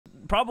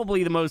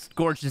probably the most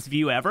gorgeous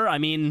view ever. I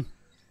mean,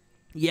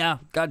 yeah,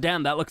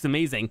 goddamn, that looks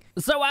amazing.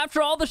 So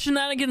after all the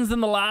shenanigans in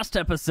the last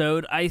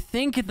episode, I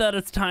think that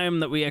it's time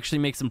that we actually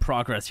make some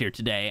progress here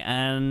today.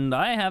 And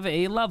I have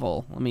a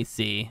level. Let me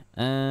see.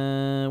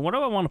 What do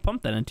I want to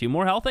pump that into?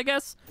 More health, I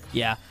guess?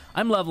 Yeah,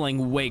 I'm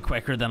leveling way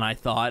quicker than I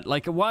thought.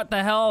 Like, what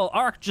the hell?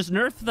 ARK, just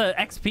nerf the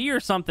XP or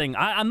something.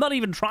 I'm not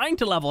even trying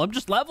to level. I'm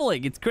just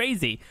leveling. It's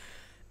crazy.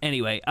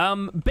 Anyway,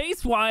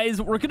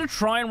 base-wise, we're going to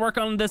try and work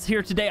on this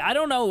here today. I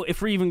don't know if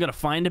we're even going to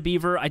find a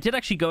beaver. I did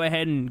actually go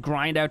ahead and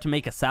grind out to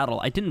make a saddle.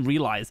 I didn't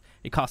realize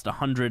it cost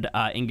 100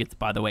 ingots,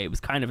 by the way. It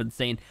was kind of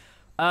insane.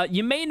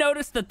 You may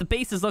notice that the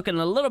base is looking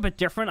a little bit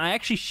different. I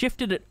actually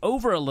shifted it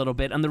over a little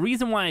bit, and the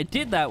reason why I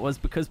did that was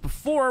because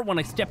before, when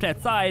I stepped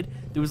outside,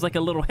 there was like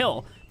a little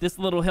hill. This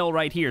little hill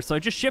right here. So I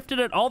just shifted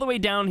it all the way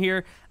down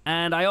here,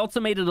 and I also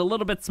made it a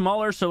little bit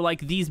smaller, so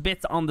like these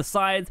bits on the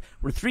sides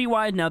were 3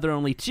 wide, now they're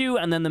only 2,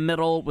 and then the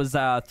middle was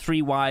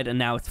 3 wide, and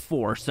now it's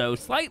 4. So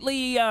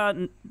slightly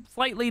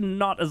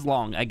not as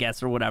long, I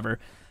guess, or whatever.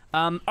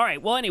 All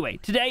right, well, anyway,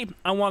 today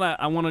I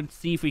wanna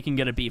see if we can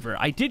get a beaver.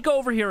 I did go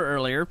over here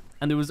earlier,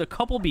 and there was a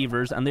couple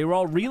beavers, and they were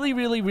all really,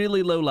 really,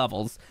 really low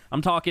levels.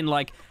 I'm talking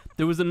like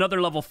there was another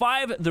level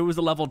 5, there was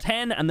a level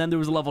 10, and then there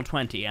was a level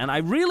 20. And I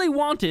really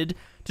wanted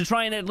to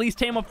try and at least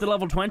tame up the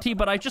level 20,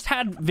 but I just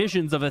had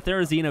visions of a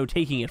Therizino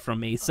taking it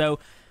from me. So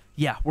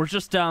yeah, we're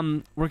just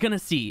we're gonna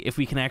see if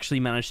we can actually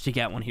manage to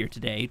get one here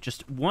today.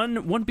 Just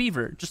one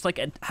beaver, just like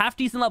a half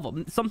decent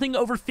level, something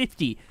over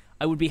 50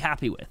 I would be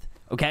happy with.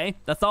 Okay,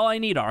 that's all I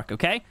need, ARK.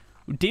 Okay,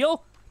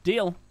 deal.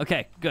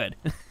 Okay, good.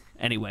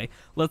 Anyway,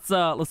 let's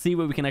see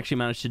what we can actually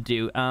manage to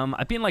do.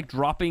 I've been like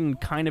dropping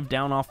kind of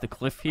down off the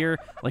cliff here,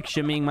 like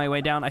shimmying my way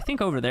down. I think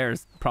over there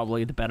is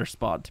probably the better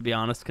spot, to be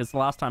honest, because the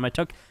last time I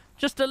took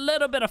just a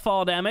little bit of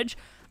fall damage.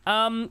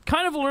 Kind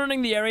of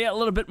learning the area a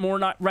little bit more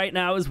right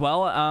now as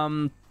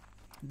well.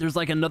 There's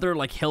like another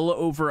like hill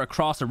over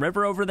across a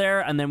river over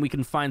there, and then we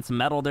can find some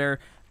metal there,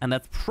 and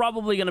that's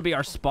probably going to be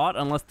our spot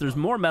unless there's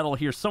more metal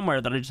here somewhere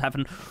that I just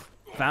haven't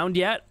found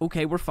yet.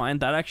 Okay, we're fine.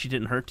 That actually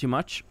didn't hurt too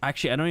much.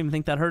 Actually, I don't even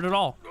think that hurt at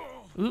all.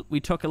 Ooh, we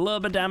took a little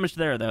bit of damage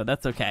there, though.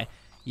 That's okay.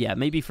 Yeah,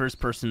 maybe first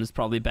person is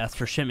probably best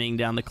for shimmying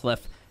down the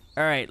cliff.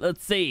 All right,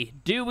 let's see.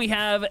 Do we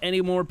have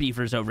any more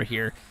beavers over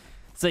here?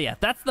 So yeah,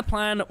 that's the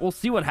plan. We'll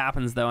see what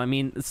happens, though. I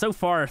mean, so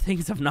far,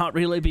 things have not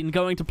really been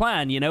going to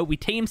plan, you know? We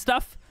tame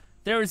stuff.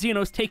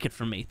 Therizino's take it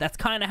from me. That's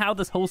kind of how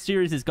this whole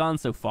series has gone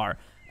so far.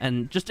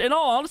 And just in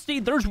all honesty,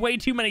 there's way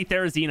too many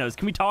Therizinos.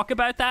 Can we talk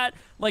about that?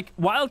 Like,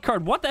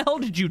 Wildcard, what the hell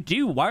did you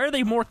do? Why are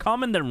they more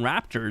common than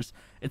raptors?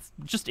 It's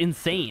just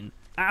insane.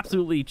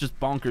 Absolutely just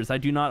bonkers. I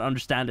do not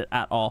understand it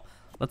at all.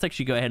 Let's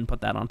actually go ahead and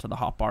put that onto the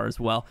hotbar as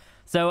well.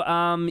 So,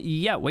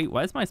 yeah, wait,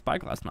 why is my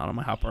spyglass not on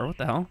my hotbar? What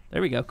the hell?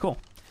 There we go, cool.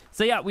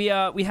 So yeah, we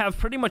have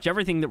pretty much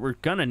everything that we're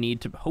gonna need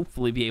to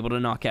hopefully be able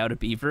to knock out a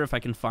beaver if I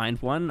can find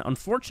one.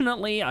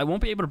 Unfortunately, I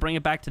won't be able to bring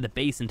it back to the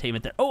base and tame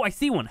it there. Oh, I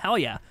see one. Hell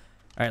yeah.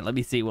 All right, let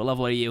me see. What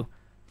level are you?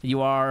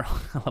 You are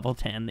level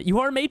 10. You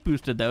are mate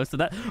boosted, though, so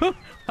that... Oh,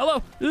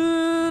 hello!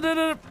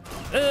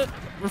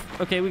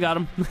 Okay, we got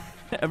him.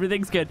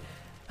 Everything's good.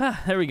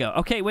 There we go.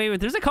 Okay, wait.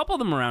 There's a couple of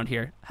them around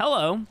here.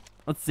 Hello.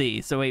 Let's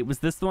see. So, wait, was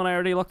this the one I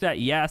already looked at?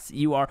 Yes,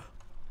 you are...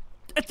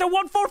 It's a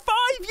 145!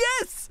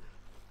 Yes!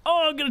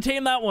 Oh, I'm going to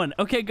tame that one.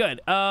 Okay, good.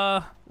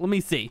 Let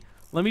me see.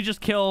 Let me just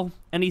kill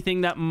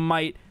anything that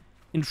might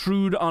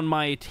intrude on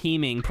my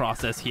taming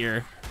process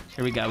here.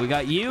 Here we go. We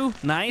got you.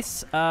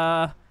 Nice.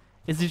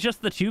 Is it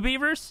just the 2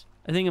 beavers?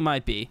 I think it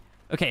might be.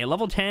 Okay, a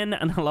level 10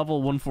 and a level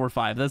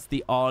 145. That's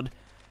the odd,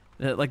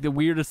 like the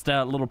weirdest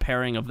little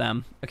pairing of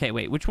them. Okay,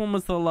 wait. Which one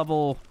was the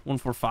level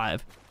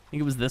 145? I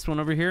think it was this one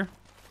over here.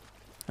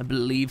 I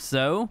believe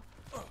so.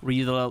 Were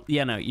you the...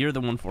 Yeah, no, you're the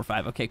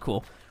 145. Okay,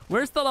 cool.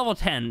 Where's the level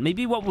 10?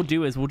 Maybe what we'll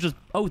do is we'll just...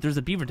 Oh, there's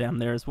a beaver down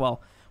there as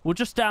well. We'll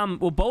just,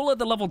 we'll bola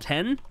the level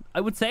 10,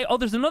 I would say. Oh,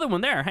 there's another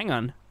one there. Hang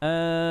on.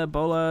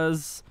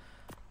 Bolas...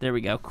 There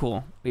we go.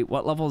 Cool. Wait,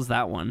 what level is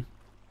that one?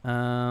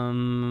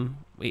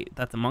 Wait,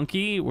 that's a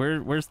monkey?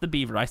 Where's the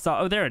beaver? I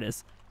saw... Oh, there it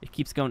is. It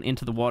keeps going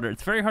into the water.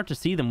 It's very hard to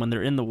see them when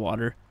they're in the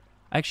water.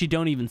 I actually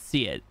don't even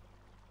see it.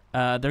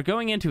 They're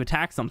going in to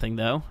attack something,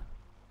 though.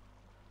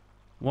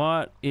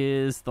 What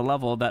is the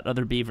level of that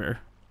other beaver?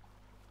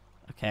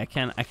 Okay, I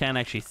can't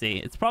actually see.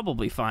 It's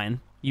probably fine.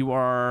 You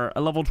are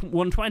a level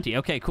 120.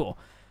 Okay, cool.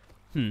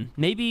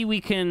 Maybe we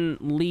can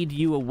lead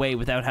you away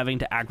without having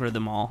to aggro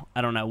them all.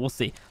 I don't know. We'll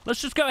see. Let's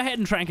just go ahead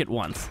and trank it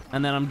once,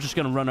 and then I'm just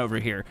going to run over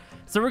here.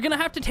 So we're going to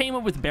have to tame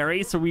it with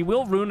berries, so we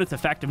will ruin its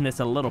effectiveness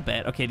a little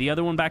bit. Okay, the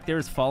other one back there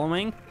is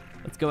following.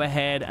 Let's go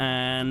ahead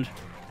and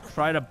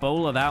try to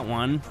bola that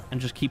one and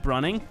just keep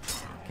running.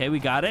 Okay, we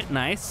got it.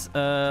 Nice.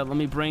 Let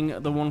me bring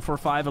the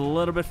 145 a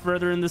little bit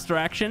further in this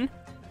direction.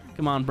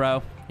 Come on,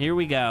 bro. Here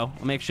we go.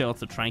 I'll make sure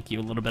to trank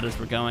you a little bit as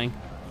we're going.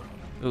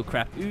 Oh,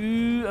 crap.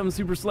 Ooh, I'm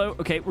super slow.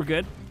 Okay, we're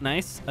good.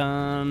 Nice.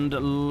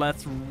 And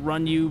let's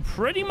run you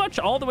pretty much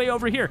all the way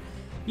over here.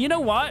 You know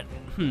what?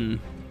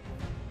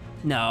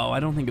 No, I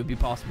don't think it would be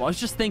possible. I was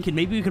just thinking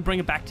maybe we could bring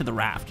it back to the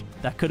raft.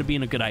 That could have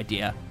been a good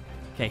idea.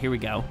 Okay, here we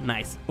go.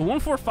 Nice. A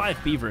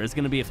 145 beaver is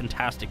going to be a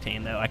fantastic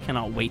tame, though. I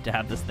cannot wait to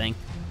have this thing.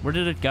 Where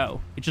did it go?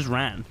 It just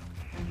ran.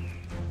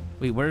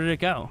 Wait, where did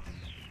it go?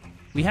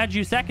 We had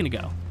you a second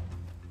ago.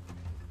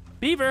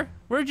 Beaver,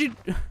 where'd you...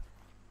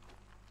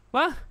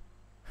 What?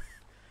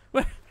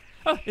 What?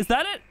 Oh, is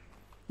that it?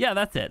 Yeah,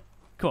 that's it.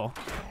 Cool.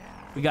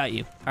 We got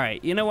you. All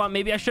right, you know what?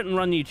 Maybe I shouldn't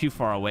run you too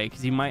far away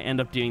because you might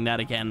end up doing that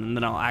again and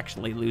then I'll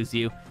actually lose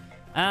you.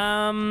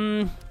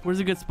 Where's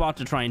a good spot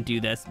to try and do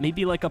this?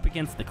 Maybe like up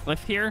against the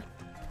cliff here?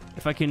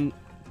 If I can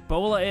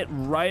bola it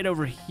right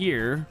over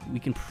here, we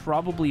can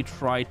probably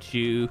try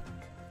to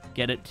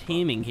get it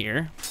taming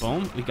here.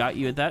 Boom, we got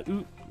you at that.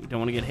 Ooh, we don't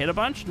want to get hit a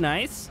bunch.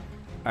 Nice.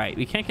 All right,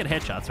 we can't get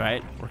headshots,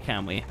 right? Or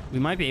can we? We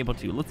might be able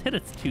to. Let's hit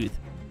its tooth.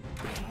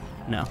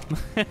 No.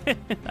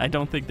 I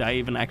don't think I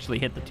even actually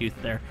hit the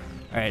tooth there.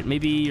 All right,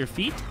 maybe your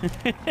feet?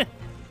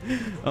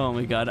 Oh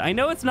my god. I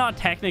know it's not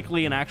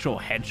technically an actual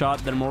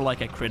headshot. They're more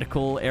like a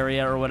critical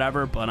area or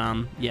whatever, but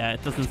yeah,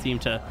 it doesn't seem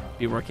to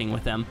be working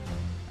with them.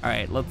 All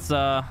right, let's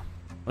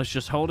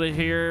just hold it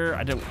here.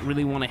 I don't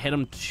really want to hit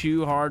them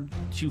too hard,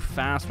 too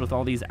fast with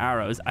all these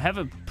arrows. I have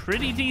a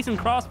pretty decent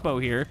crossbow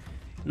here.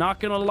 Not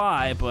gonna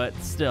lie, but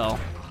still.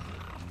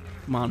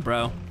 Come on,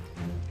 bro.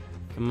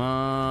 Come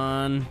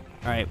on.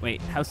 All right,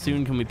 wait. How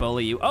soon can we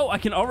bully you? Oh, I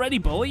can already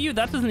bully you?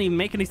 That doesn't even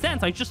make any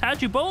sense. I just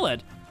had you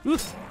bullied.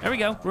 Oof. There we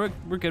go.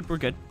 We're good. We're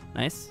good.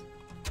 Nice.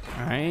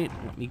 All right.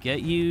 Let me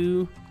get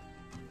you.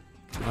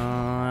 Come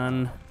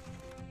on.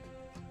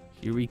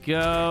 Here we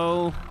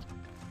go.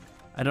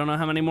 I don't know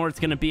how many more it's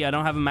gonna be. I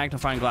don't have a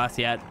magnifying glass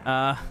yet.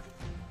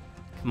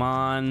 Come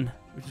on.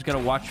 We just gotta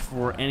watch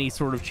for any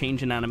sort of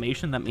change in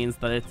animation. That means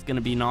that it's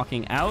gonna be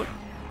knocking out.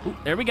 Ooh,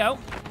 there we go.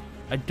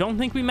 I don't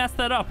think we messed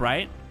that up,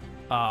 right?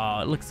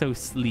 Oh, it looks so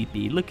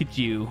sleepy. Look at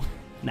you.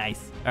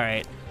 Nice. All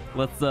right.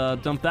 Let's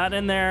dump that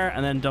in there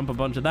and then dump a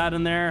bunch of that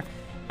in there.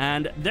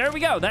 And there we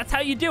go. That's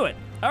how you do it.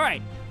 All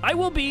right. I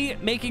will be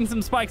making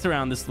some spikes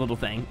around this little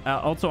thing.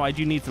 Also, I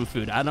do need some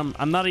food.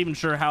 I'm not even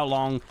sure how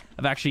long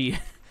I've actually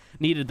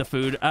needed the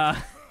food.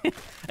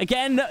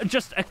 Again,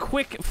 just a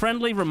quick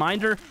friendly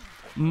reminder.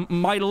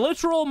 My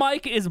literal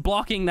mic is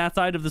blocking that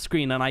side of the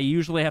screen, and I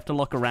usually have to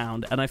look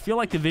around. And I feel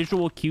like the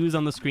visual cues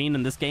on the screen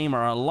in this game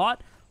are a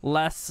lot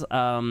less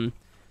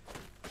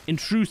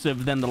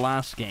intrusive than the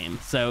last game.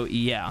 So,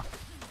 yeah.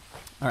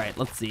 All right,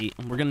 let's see.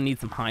 We're going to need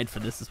some hide for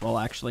this as well,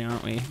 actually,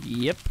 aren't we?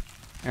 Yep.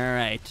 All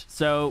right.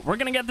 So, we're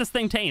going to get this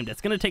thing tamed.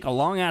 It's going to take a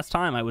long-ass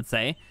time, I would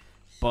say.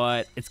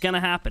 But it's going to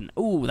happen.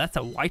 Ooh, that's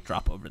a white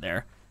drop over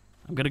there.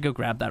 I'm going to go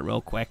grab that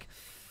real quick.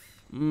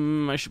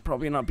 I should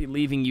probably not be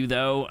leaving you,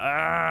 though.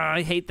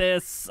 I hate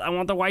this. I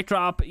want the white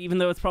drop, even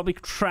though it's probably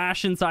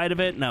trash inside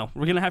of it. No,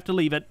 we're going to have to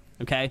leave it,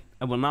 okay?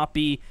 I will not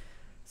be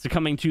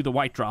succumbing to the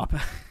white drop.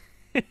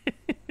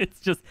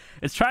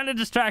 It's trying to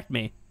distract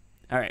me.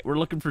 All right, we're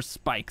looking for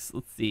spikes.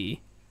 Let's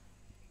see.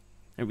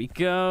 There we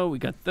go. We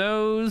got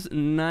those.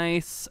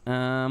 Nice.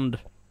 And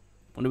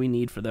what do we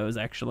need for those,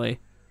 actually?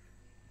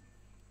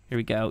 Here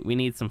we go. We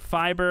need some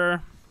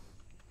fiber.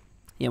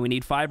 Yeah, we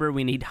need fiber.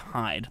 We need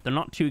hide. They're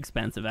not too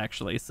expensive,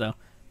 actually, so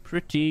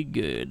pretty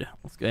good.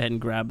 Let's go ahead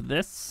and grab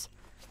this.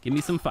 Give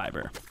me some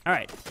fiber. All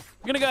right.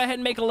 We're going to go ahead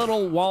and make a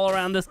little wall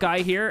around this guy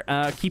here.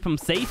 Keep him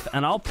safe,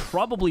 and I'll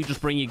probably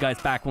just bring you guys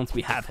back once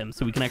we have him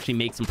so we can actually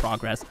make some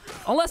progress.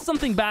 Unless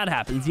something bad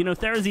happens. You know,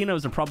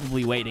 Therazinos are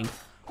probably waiting.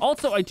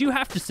 Also, I do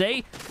have to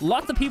say,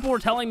 lots of people were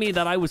telling me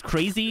that I was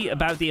crazy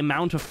about the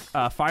amount of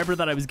fiber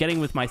that I was getting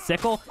with my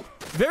sickle.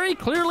 Very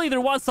clearly, there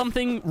was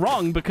something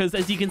wrong because,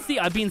 as you can see,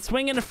 I've been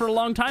swinging it for a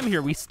long time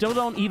here. We still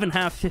don't even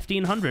have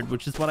 1,500,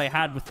 which is what I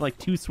had with, like,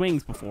 2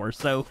 swings before.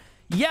 So,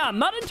 yeah, I'm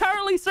not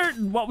entirely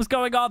certain what was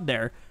going on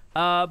there.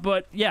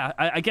 But, yeah,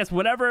 I guess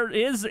whatever it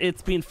is,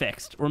 it's been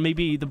fixed. Or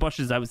maybe the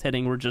bushes I was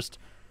hitting were just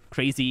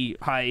crazy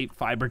high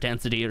fiber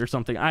density or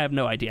something. I have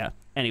no idea.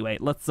 Anyway,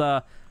 let's...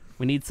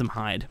 We need some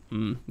hide.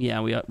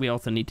 Yeah, we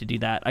also need to do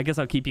that. I guess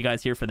I'll keep you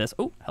guys here for this.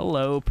 Oh,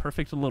 hello.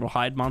 Perfect little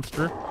hide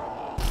monster.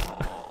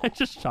 I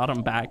just shot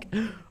him back.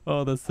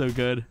 Oh, that's so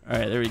good. All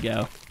right, there we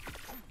go.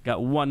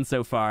 Got 1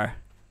 so far.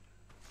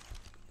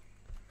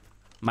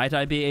 Might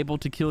I be able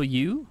to kill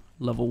you?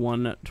 Level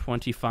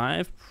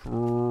 125.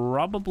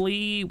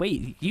 Probably.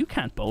 Wait, you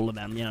can't bowl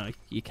them. You know,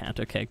 you can't.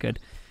 Okay, good.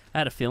 I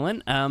had a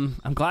feeling. I'm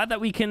glad that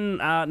we can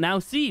now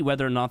see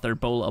whether or not they're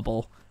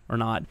bowlable or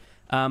not.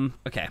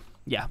 Okay.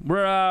 Yeah,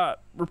 oh,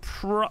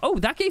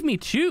 that gave me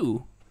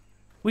 2.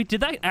 Wait,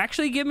 did that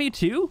actually give me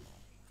 2?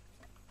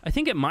 I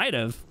think it might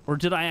have. Or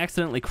did I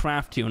accidentally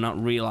craft 2 and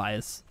not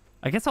realize?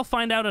 I guess I'll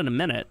find out in a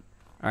minute.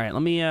 All right,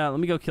 let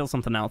me go kill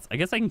something else. I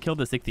guess I can kill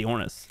this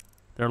Ichthyornis.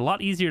 They're a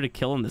lot easier to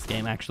kill in this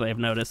game, actually, I've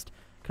noticed.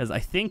 Because I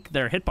think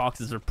their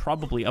hitboxes are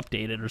probably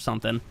updated or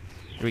something.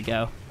 Here we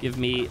go. Give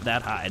me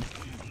that hide.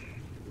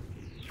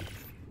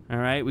 All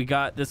right, we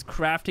got this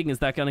crafting. Is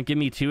that going to give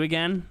me 2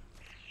 again?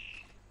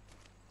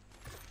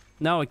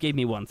 No, it gave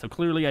me 1, so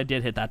clearly I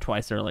did hit that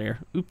twice earlier.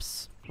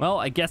 Oops. Well,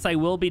 I guess I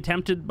will be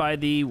tempted by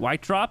the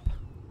white drop,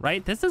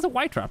 right? This is a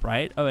white drop,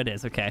 right? Oh, it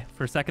is. Okay.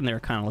 For a second there,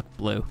 it kind of looked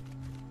blue.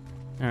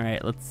 All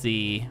right, let's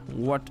see.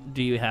 What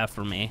do you have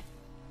for me?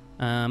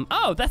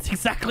 Oh, that's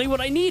exactly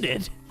what I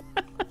needed.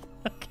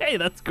 Okay,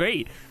 that's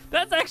great.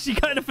 That's actually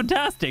kind of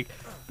fantastic.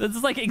 This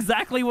is like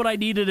exactly what I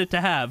needed it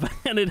to have,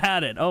 and it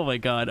had it. Oh my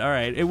god. All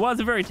right. It was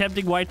a very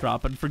tempting white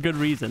drop, and for good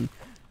reason.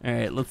 All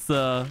right, let's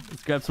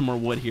grab some more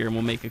wood here, and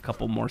we'll make a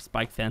couple more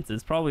spike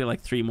fences. Probably like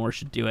 3 more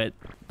should do it.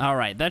 All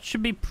right, that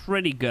should be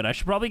pretty good. I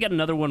should probably get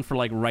another one for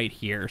like right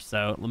here.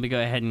 So let me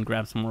go ahead and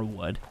grab some more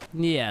wood.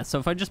 Yeah, so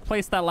if I just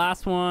place that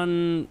last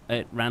one,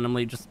 it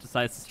randomly just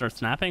decides to start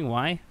snapping.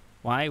 Why?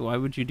 Why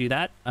would you do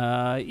that?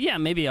 Yeah,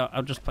 maybe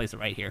I'll just place it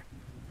right here.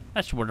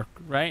 That should work,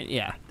 right?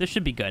 Yeah, this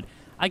should be good.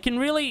 I can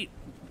really...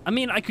 I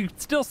mean, I could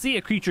still see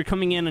a creature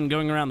coming in and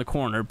going around the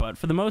corner, but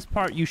for the most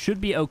part, you should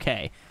be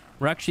okay.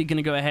 We're actually going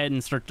to go ahead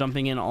and start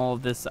dumping in all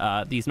of this,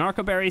 these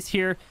narco berries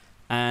here,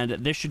 and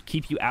this should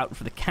keep you out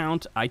for the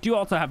count. I do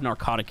also have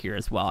narcotic here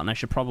as well, and I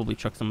should probably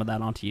chuck some of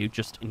that onto you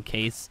just in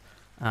case.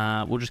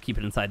 We'll just keep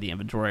it inside the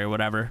inventory or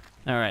whatever.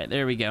 All right,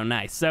 there we go.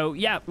 Nice. So,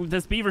 yeah,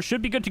 this beaver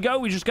should be good to go.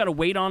 We just got to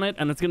wait on it,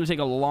 and it's going to take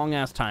a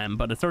long-ass time,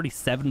 but it's already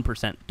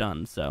 7%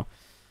 done, so...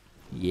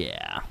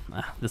 yeah.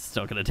 This is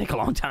still going to take a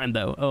long time,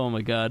 though. Oh,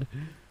 my god.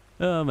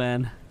 Oh,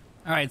 man.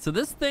 All right, so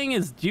this thing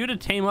is due to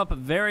tame up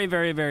very,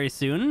 very, very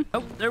soon.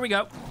 Oh, there we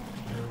go.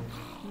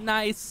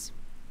 Nice.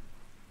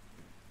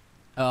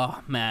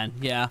 Oh, man.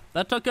 Yeah,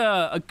 that took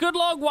a good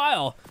long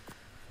while.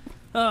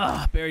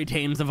 Berry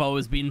tames have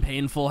always been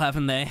painful,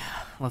 haven't they?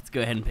 Let's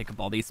go ahead and pick up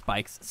all these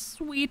spikes.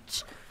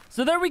 Sweet.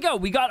 So there we go.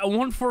 We got a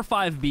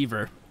 145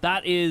 beaver.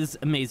 That is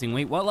amazing.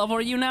 Wait, what level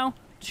are you now?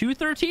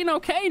 213.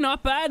 Okay,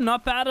 not bad.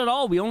 Not bad at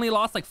all. We only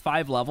lost like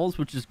 5 levels,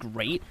 which is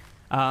great.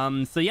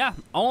 So yeah,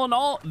 all in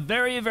all,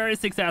 very, very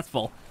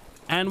successful.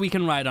 And we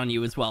can ride on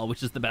you as well,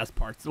 which is the best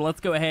part. So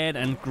let's go ahead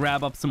and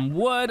grab up some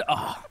wood.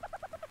 Oh,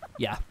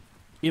 yeah,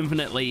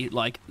 infinitely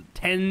like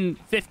 10,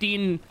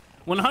 15,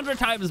 100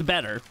 times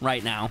better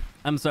right now.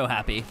 I'm so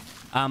happy.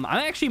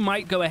 I actually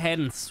might go ahead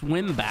and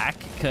swim back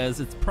because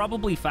it's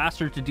probably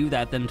faster to do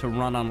that than to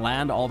run on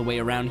land all the way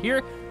around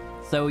here.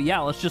 So yeah,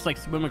 let's just like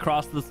swim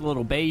across this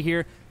little bay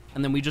here.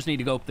 And then we just need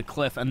to go up the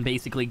cliff and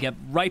basically get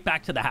right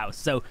back to the house.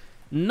 So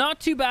not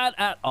too bad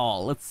at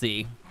all. Let's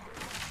see.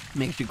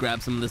 Make sure you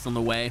grab some of this on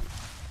the way.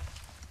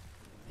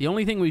 The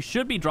only thing we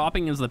should be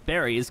dropping is the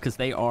berries because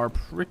they are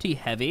pretty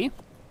heavy.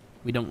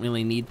 We don't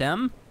really need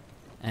them.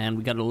 And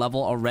we got a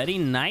level already.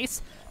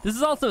 Nice. This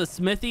is also a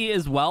smithy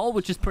as well,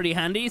 which is pretty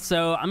handy.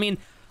 So, I mean,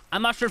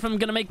 I'm not sure if I'm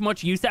going to make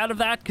much use out of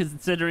that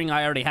considering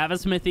I already have a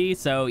smithy.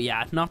 So,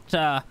 yeah, not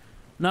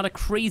a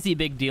crazy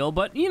big deal.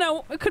 But, you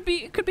know, it could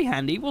be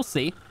handy. We'll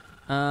see.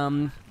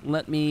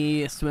 Let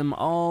me swim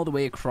all the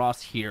way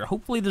across here.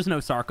 Hopefully there's no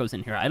Sarcos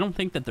in here. I don't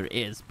think that there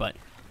is, but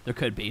there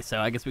could be, so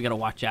I guess we gotta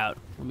watch out.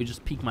 Let me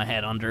just peek my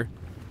head under.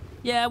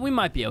 Yeah, we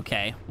might be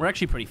okay. We're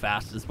actually pretty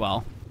fast as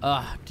well.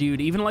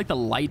 Dude, even like the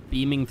light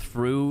beaming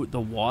through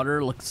the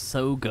water looks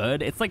so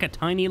good. It's like a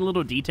tiny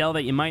little detail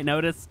that you might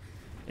notice.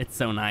 It's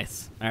so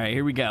nice. All right,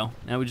 here we go.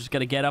 Now we just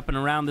gotta get up and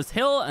around this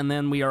hill, and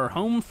then we are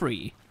home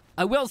free.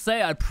 I will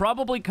say I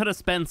probably could have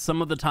spent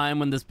some of the time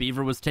when this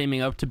beaver was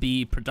taming up to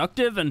be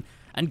productive and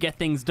get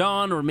things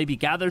done or maybe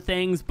gather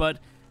things, but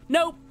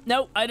nope,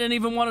 I didn't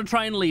even want to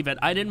try and leave it.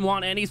 I didn't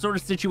want any sort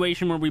of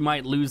situation where we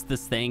might lose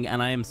this thing,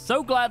 and I am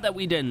so glad that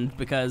we didn't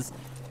because,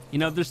 you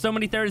know, there's so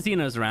many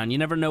Therazinos around. You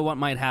never know what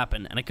might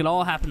happen, and it could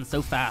all happen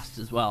so fast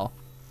as well.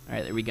 All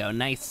right, there we go.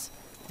 Nice.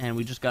 And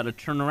we just got to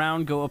turn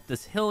around, go up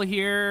this hill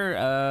here.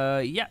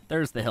 Yeah,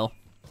 there's the hill.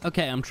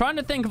 Okay, I'm trying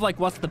to think of, like,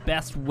 what's the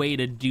best way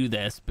to do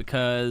this,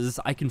 because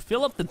I can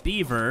fill up the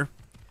beaver,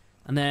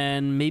 and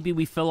then maybe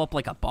we fill up,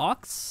 like, a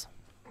box?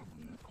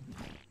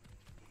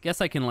 Guess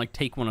I can, like,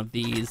 take one of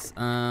these.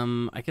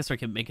 I guess I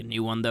can make a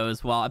new one, though,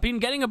 as well. I've been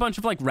getting a bunch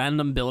of, like,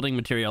 random building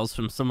materials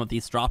from some of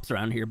these drops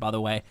around here, by the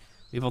way.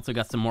 We've also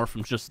got some more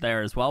from just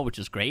there as well, which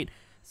is great.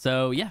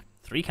 So, yeah,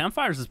 3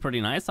 campfires is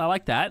pretty nice. I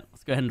like that.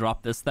 Let's go ahead and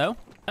drop this, though.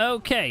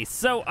 Okay,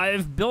 so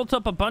I've built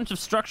up a bunch of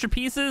structure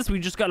pieces. We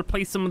just got to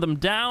place some of them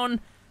down.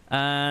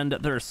 And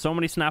there are so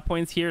many snap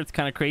points here. It's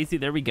kind of crazy.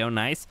 There we go.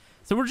 Nice.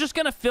 So we're just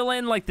going to fill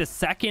in like the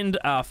second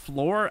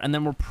floor, and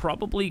then we're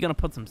probably going to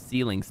put some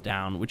ceilings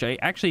down, which I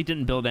actually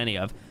didn't build any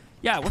of.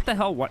 Yeah, what the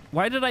hell?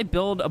 Why did I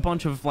build a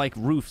bunch of like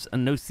roofs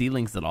and no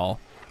ceilings at all?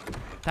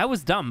 That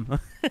was dumb.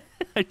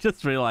 I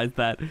just realized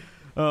that.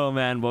 Oh,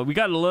 man. Well, we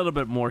got a little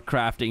bit more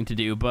crafting to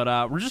do,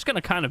 but we're just going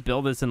to kind of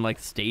build this in like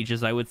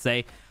stages, I would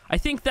say. I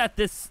think that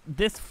this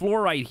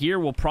floor right here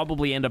will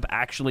probably end up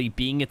actually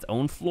being its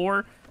own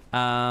floor.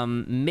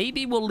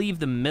 Maybe we'll leave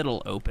the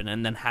middle open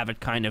and then have it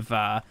kind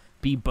of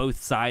be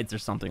both sides or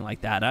something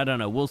like that. I don't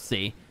know. We'll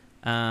see.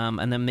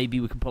 And then maybe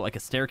we could put like a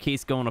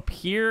staircase going up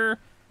here.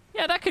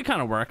 Yeah, that could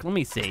kind of work. Let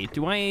me see.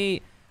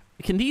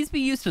 Can these be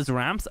used as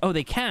ramps? Oh,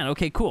 they can.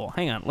 Okay, cool.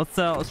 Hang on. Let's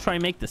try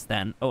and make this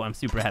then. Oh, I'm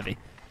super heavy.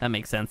 That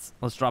makes sense.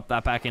 Let's drop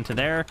that back into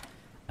there.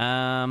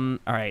 All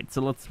right.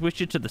 So let's switch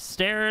it to the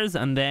stairs,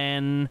 and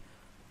then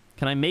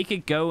can I make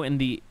it go in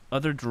the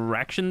other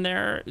direction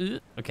there?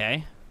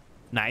 Okay.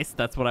 Nice.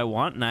 That's what I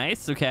want.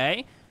 Nice.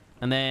 Okay.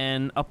 And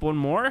then up one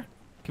more.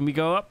 Can we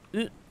go up?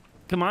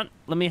 Come on.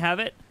 Let me have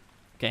it.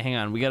 Okay, hang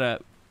on. We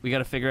gotta We got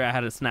to figure out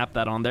how to snap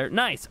that on there.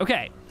 Nice.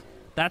 Okay.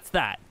 That's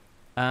that.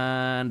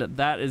 And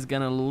that is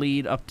going to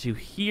lead up to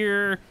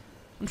here.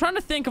 I'm trying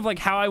to think of like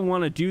how I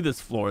want to do this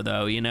floor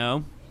though, you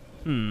know?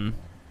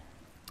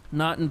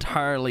 Not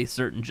entirely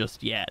certain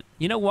just yet.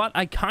 You know what?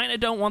 I kind of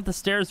don't want the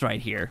stairs right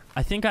here.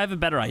 I think I have a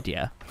better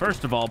idea.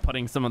 First of all,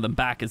 putting some of them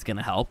back is going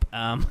to help.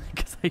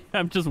 Because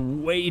I'm just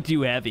way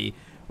too heavy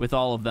with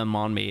all of them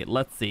on me.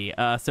 Let's see.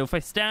 So if I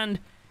stand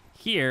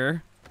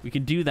here, we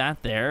could do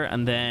that there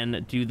and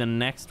then do the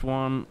next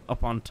one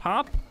up on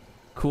top.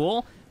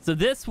 Cool. So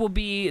this will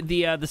be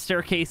the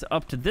staircase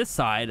up to this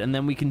side, and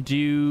then we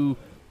can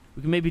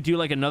maybe do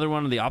like another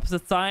one on the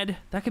opposite side.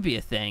 That could be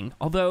a thing.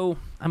 Although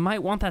I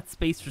might want that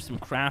space for some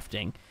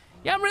crafting.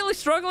 Yeah, I'm really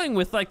struggling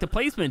with like the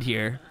placement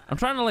here. I'm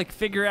trying to like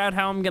figure out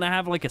how I'm gonna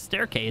have like a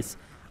staircase.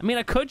 I mean,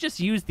 I could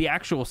just use the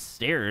actual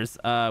stairs,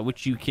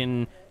 which you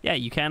can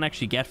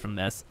actually get from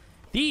this.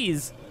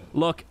 These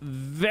look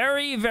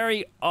very,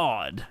 very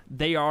odd.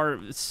 They are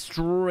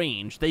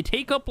strange. They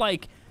take up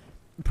like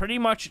pretty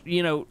much,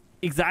 you know,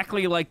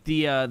 exactly like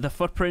the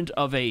footprint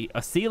of a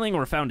ceiling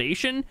or a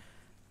foundation.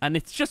 And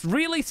it's just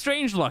really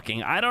strange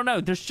looking. I don't know.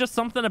 There's just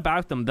something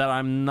about them that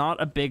I'm not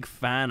a big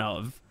fan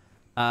of.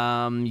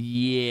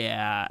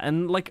 Yeah.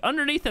 And like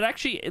underneath it,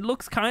 actually, it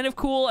looks kind of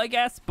cool, I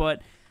guess.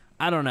 But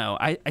I don't know.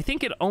 I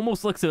think it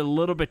almost looks a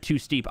little bit too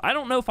steep. I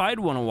don't know if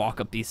I'd want to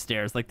walk up these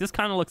stairs. Like this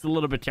kind of looks a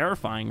little bit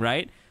terrifying,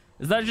 right?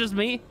 Is that just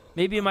me?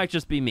 Maybe it might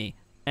just be me.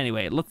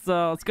 Anyway, let's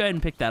go ahead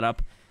and pick that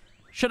up.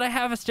 Should I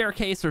have a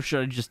staircase or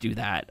should I just do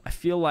that? I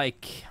feel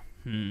like,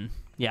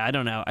 yeah, I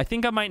don't know. I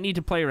think I might need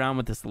to play around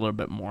with this a little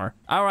bit more.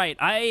 All right,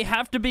 I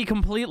have to be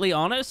completely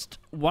honest.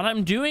 What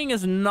I'm doing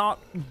is not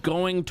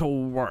going to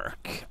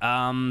work.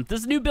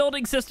 This new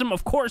building system,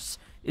 of course,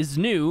 is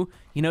new.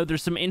 You know,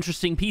 there's some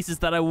interesting pieces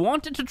that I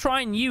wanted to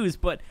try and use,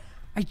 but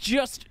I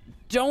just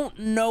don't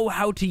know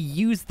how to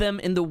use them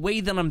in the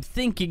way that I'm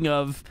thinking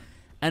of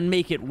and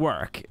make it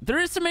work. There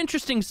is some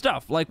interesting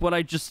stuff, like what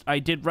I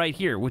did right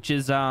here, which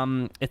is,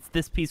 it's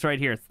this piece right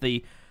here. It's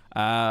the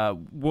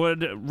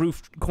wood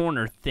roof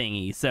corner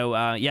thingy.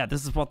 So yeah,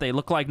 this is what they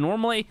look like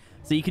normally.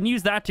 So you can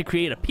use that to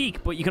create a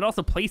peak, but you can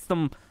also place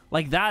them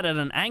like that at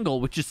an angle,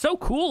 which is so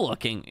cool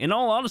looking. In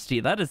all honesty,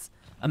 that is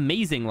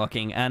amazing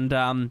looking.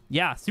 And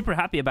yeah, super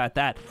happy about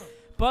that.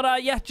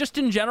 But yeah, just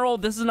in general,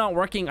 this is not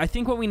working. I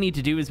think what we need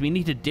to do is we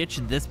need to ditch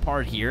this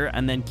part here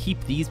and then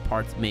keep these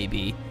parts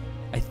maybe,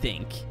 I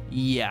think.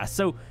 Yeah,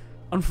 so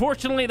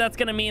unfortunately, that's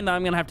going to mean that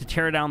I'm going to have to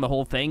tear down the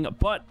whole thing.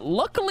 But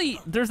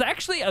luckily, there's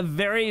actually a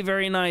very,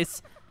 very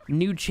nice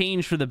new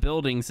change for the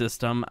building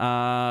system.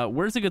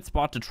 Where's a good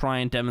spot to try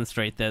and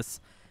demonstrate this?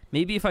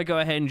 Maybe if I go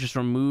ahead and just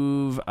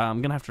remove...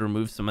 I'm going to have to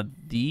remove some of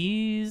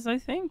these, I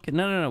think.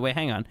 No, wait,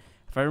 hang on.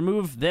 If I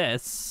remove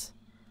this...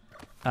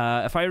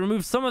 if I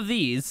remove some of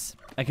these,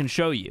 I can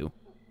show you.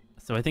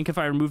 So I think if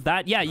I remove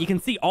that... Yeah, you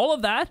can see all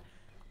of that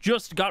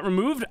just got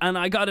removed, and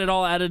I got it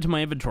all added to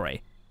my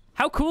inventory.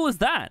 How cool is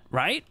that,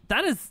 right?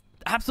 That is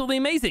absolutely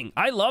amazing.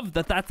 I love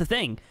that that's a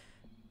thing.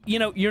 You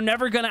know, you're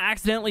never going to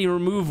accidentally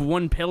remove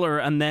one pillar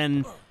and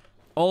then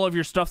all of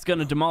your stuff's going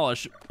to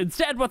demolish.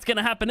 Instead, what's going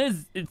to happen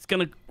is it's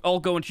going to all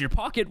go into your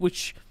pocket,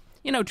 which,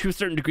 you know, to a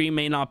certain degree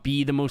may not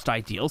be the most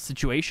ideal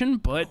situation,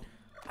 but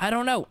I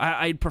don't know.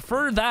 I'd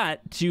prefer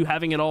that to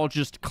having it all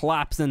just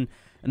collapse and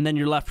then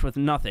you're left with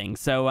nothing.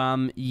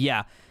 So,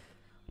 yeah.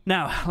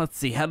 Now, let's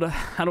see. How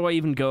do I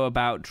even go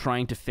about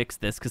trying to fix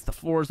this? Because the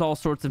floor is all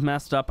sorts of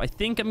messed up. I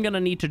think I'm going to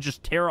need to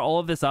just tear all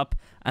of this up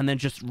and then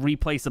just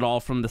replace it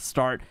all from the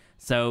start.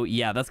 So,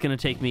 yeah, that's going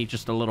to take me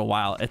just a little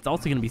while. It's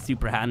also going to be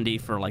super handy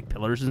for, like,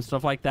 pillars and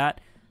stuff like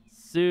that.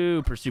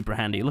 Super, super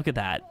handy. Look at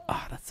that.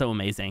 Oh, that's so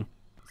amazing.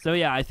 So,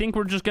 yeah, I think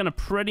we're just going to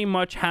pretty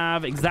much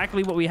have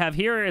exactly what we have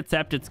here,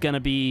 except it's going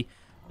to be,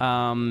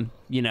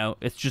 you know,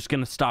 it's just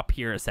going to stop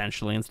here,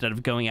 essentially, instead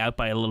of going out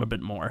by a little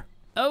bit more.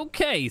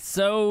 Okay,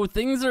 so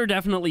things are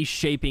definitely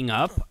shaping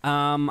up.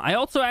 I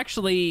also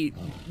actually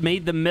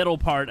made the middle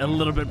part a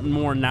little bit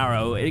more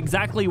narrow,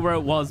 exactly where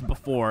it was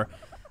before.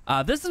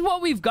 This is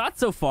what we've got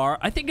so far.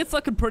 I think it's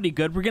looking pretty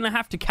good. We're going to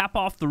have to cap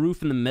off the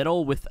roof in the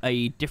middle with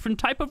a different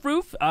type of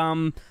roof.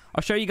 I'll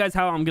show you guys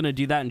how I'm going to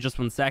do that in just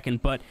 1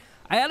 second, but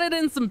I added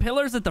in some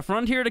pillars at the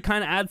front here to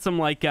kind of add some,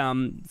 like,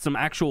 some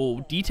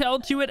actual detail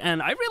to it,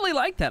 and I really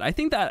like that. I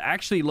think that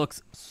actually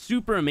looks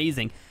super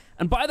amazing.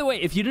 And by the way,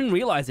 if you didn't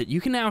realize it,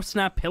 you can now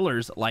snap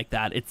pillars like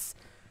that. It's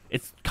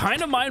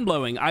kind of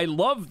mind-blowing. I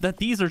love that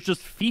these are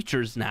just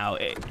features now.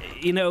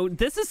 You know,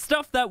 this is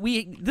stuff that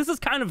this is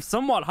kind of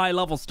somewhat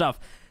high-level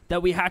stuff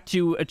that we had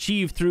to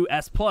achieve through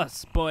S+,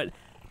 but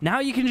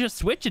now you can just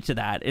switch it to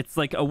that. It's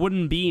like a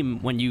wooden beam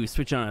when you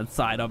switch it on its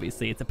side.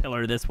 Obviously, it's a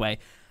pillar this way.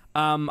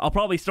 I'll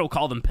probably still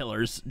call them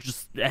pillars,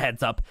 just a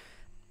heads up.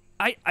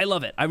 I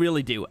love it. I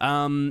really do.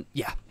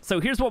 Yeah. So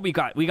here's what we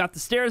got. We got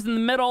the stairs in the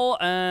middle,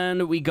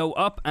 and we go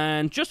up,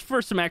 and just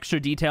for some extra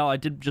detail, I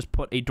did just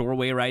put a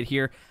doorway right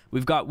here.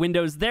 We've got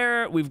windows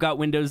there. We've got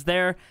windows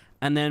there,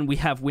 and then we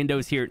have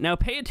windows here. Now,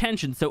 pay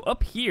attention. So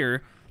up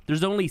here,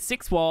 there's only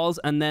 6 walls,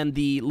 and then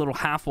the little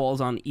half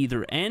walls on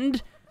either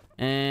end.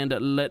 And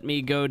let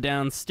me go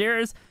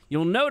downstairs.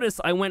 You'll notice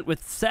I went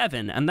with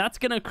 7, and that's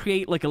going to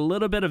create like a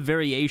little bit of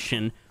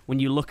variation when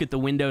you look at the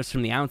windows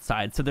from the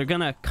outside. So they're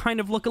going to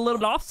kind of look a little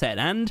bit offset,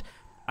 and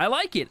I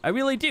like it. I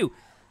really do.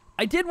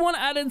 I did want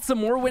to add in some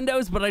more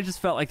windows, but I just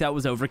felt like that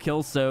was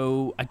overkill,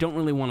 so I don't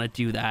really want to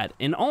do that.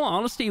 In all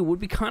honesty, it would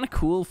be kind of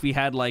cool if we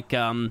had like,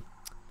 I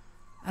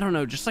don't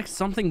know, just like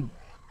something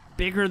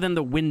bigger than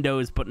the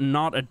windows, but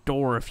not a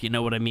door, if you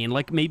know what I mean.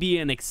 Like maybe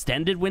an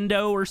extended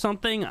window or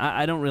something.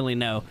 I don't really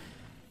know.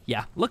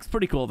 Yeah, looks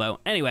pretty cool though.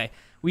 Anyway,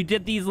 we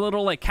did these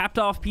little like capped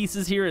off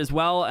pieces here as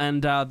well,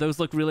 and those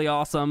look really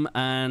awesome.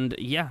 And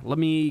yeah, let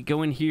me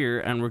go in here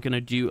and we're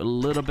gonna do a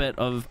little bit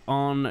of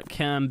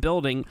on-cam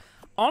building.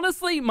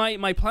 Honestly,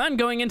 my plan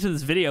going into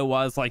this video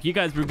was like you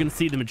guys were gonna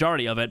see the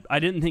majority of it. I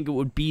didn't think it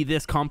would be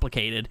this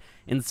complicated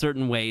in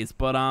certain ways,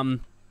 but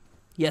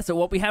yeah, so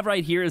what we have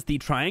right here is the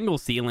triangle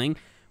ceiling,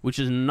 which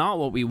is not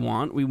what we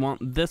want. We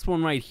want this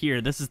one right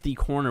here. This is the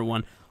corner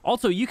one.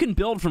 Also, you can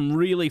build from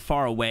really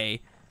far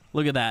away.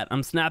 Look at that.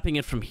 I'm snapping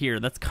it from here.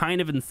 That's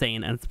kind of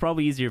insane, and it's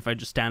probably easier if I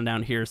just stand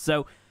down here.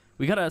 So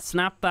we gotta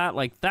snap that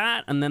like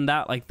that, and then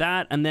that like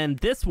that, and then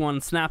this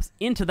one snaps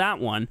into that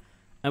one,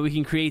 and we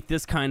can create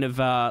this kind of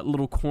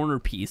little corner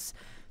piece.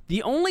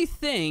 The only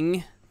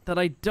thing that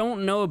I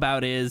don't know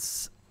about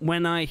is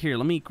when here,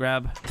 let me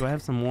grab, do I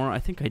have some more? I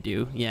think I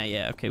do.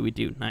 Yeah, okay, we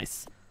do.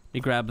 Nice. Let me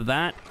grab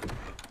that.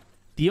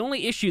 The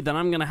only issue that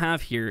I'm going to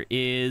have here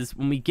is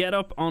when we get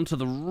up onto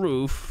the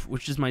roof,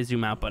 which is my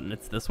zoom out button.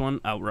 It's this one.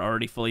 Oh, we're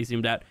already fully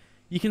zoomed out.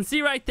 You can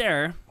see right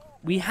there,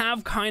 we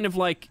have kind of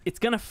like, it's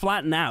going to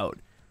flatten out.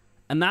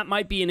 And that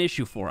might be an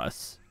issue for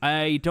us.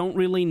 I don't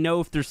really know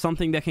if there's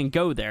something that can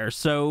go there.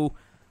 So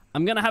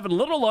I'm going to have a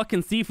little look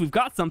and see if we've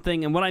got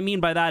something. And what I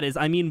mean by that is,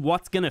 I mean,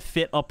 what's going to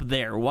fit up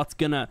there? What's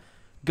going to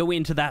go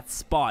into that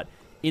spot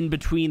in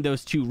between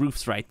those two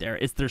roofs right there?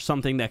 Is there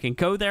something that can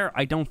go there?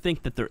 I don't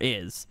think that there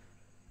is.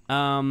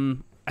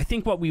 I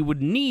think what we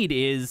would need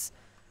is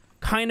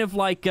kind of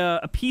like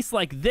a piece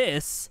like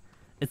this,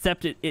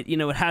 except it you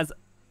know, it has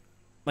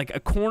like a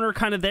corner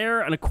kind of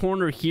there and a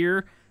corner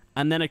here,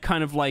 and then it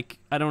kind of like,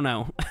 I don't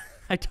know.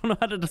 I don't know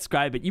how to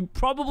describe it. You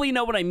probably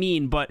know what I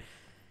mean, but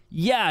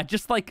yeah,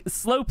 just like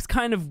slopes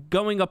kind of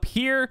going up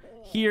here,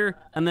 here,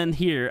 and then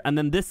here, and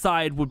then this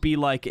side would be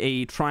like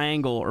a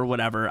triangle or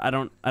whatever. I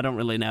don't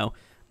really know.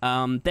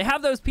 They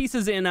have those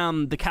pieces in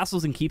the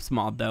Castles and Keeps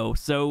mod though,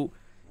 so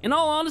in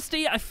all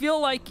honesty, I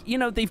feel like, you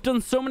know, they've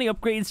done so many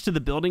upgrades to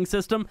the building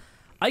system.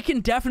 I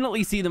can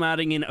definitely see them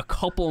adding in a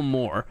couple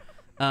more.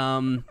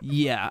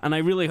 Yeah, and I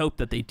really hope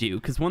that they do,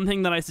 because one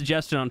thing that I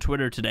suggested on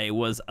Twitter today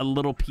was a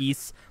little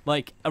piece,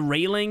 like a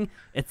railing,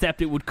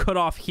 except it would cut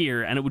off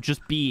here, and it would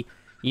just be,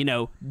 you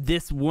know,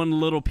 this one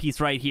little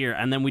piece right here,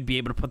 and then we'd be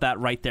able to put that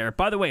right there.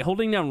 By the way,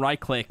 holding down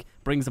right-click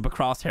brings up a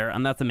crosshair,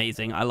 and that's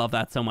amazing. I love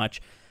that so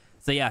much.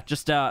 So yeah,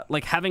 just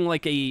like having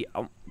like a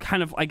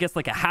kind of, I guess,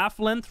 like a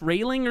half-length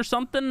railing or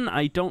something.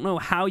 I don't know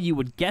how you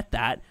would get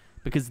that,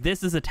 because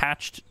this is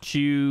attached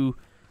to,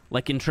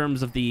 like, in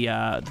terms of the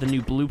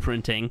new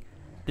blueprinting.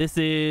 This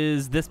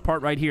is this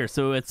part right here.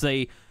 So it's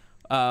a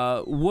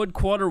wood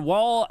quarter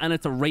wall, and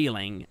it's a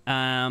railing.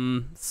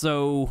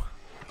 So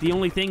the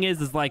only thing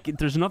is like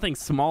there's nothing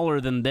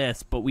smaller than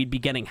this, but we'd be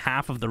getting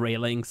half of the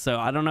railing. So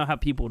I don't know how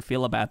people would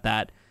feel about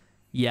that.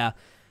 Yeah.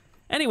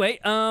 Anyway,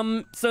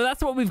 so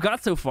that's what we've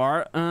got so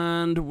far,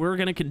 and we're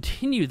going to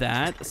continue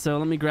that. So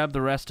let me grab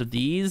the rest of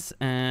these,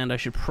 and I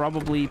should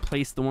probably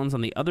place the ones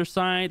on the other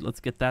side. Let's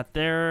get that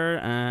there,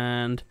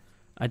 and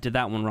I did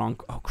that one wrong.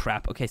 Oh,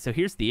 crap. Okay, so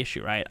here's the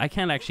issue, right? I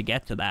can't actually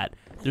get to that.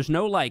 There's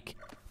no, like,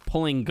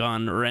 pulling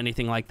gun or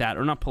anything like that,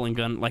 or not pulling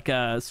gun, like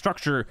a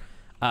structure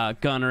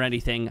gun or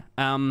anything.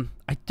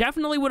 I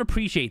definitely would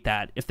appreciate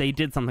that if they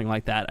did something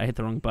like that. I hit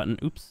the wrong button.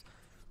 Oops.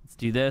 Let's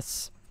do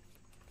this.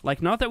 Like,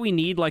 not that we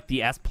need, like,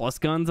 the S+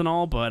 guns and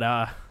all, but,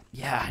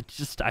 yeah,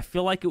 just, I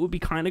feel like it would be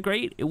kind of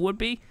great. It would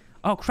be.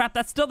 Oh, crap,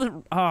 that's still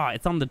the,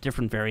 it's on the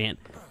different variant.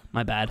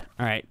 My bad.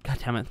 All right, god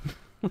damn it.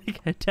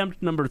 Like,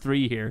 attempt number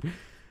 3 here.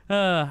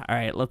 All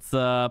right, let's,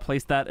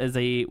 place that as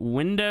a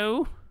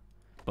window.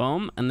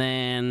 Boom, and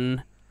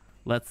then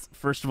let's,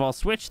 first of all,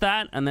 switch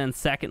that, and then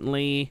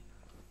secondly,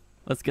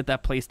 let's get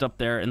that placed up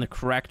there in the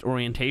correct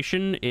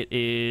orientation. It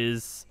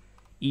is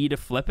E to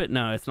flip it.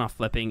 No, it's not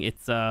flipping.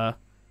 It's,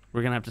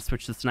 we're going to have to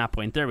switch the snap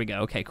point. There we go.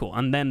 Okay, cool.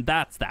 And then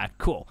that's that.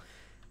 Cool.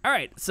 All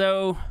right,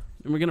 so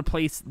we're going to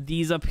place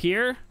these up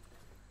here.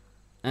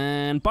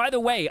 And by the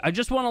way, I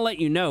just want to let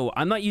you know,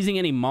 I'm not using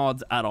any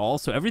mods at all.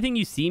 So everything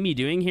you see me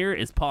doing here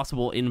is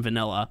possible in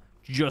vanilla,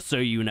 just so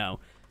you know.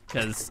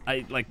 Because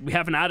we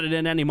haven't added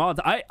in any mods.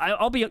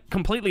 I'll be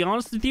completely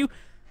honest with you.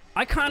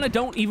 I kind of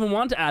don't even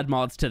want to add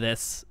mods to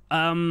this.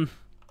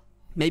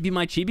 Maybe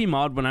my chibi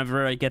mod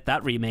whenever I get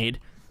that remade.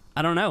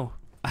 I don't know.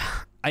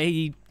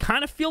 I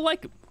kind of feel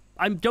like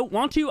I don't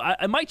want to.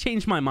 I might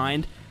change my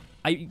mind.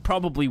 I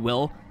probably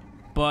will.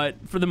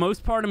 But for the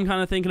most part, I'm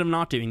kind of thinking of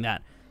not doing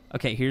that.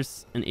 Okay,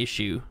 here's an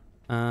issue.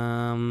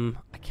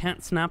 I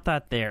can't snap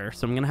that there,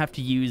 so I'm going to have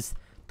to use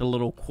the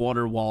little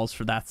quarter walls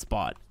for that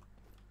spot.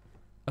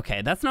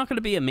 Okay, that's not going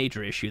to be a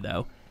major issue,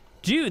 though.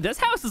 Dude, this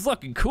house is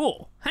looking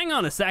cool. Hang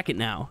on a second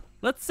now.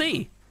 Let's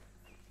see.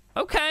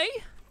 Okay.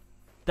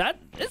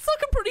 It's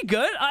looking pretty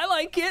good. I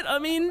like it. I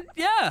mean,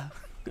 yeah.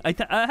 I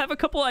have a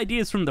couple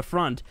ideas from the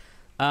front.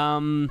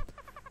 I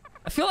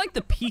feel like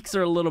the peaks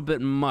are a little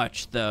bit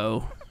much,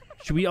 though.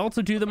 Should we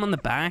also do them on the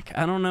back?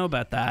 I don't know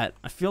about that.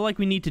 I feel like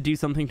we need to do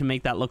something to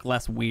make that look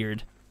less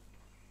weird.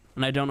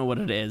 And I don't know what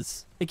it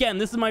is. Again,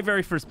 this is my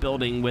very first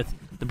building with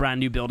the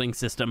brand new building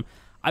system.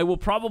 I will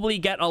probably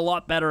get a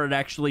lot better at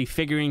actually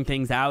figuring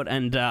things out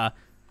and,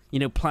 you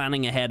know,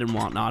 planning ahead and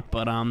whatnot.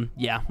 But,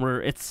 yeah,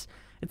 it's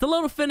a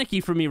little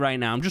finicky for me right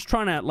now. I'm just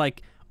trying to,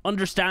 like,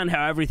 understand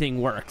how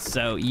everything works.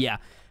 So, yeah.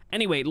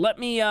 Anyway, let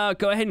me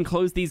go ahead and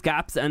close these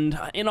gaps. And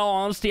in all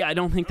honesty, I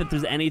don't think that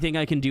there's anything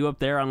I can do up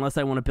there unless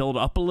I want to build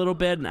up a little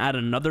bit and add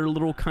another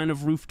little kind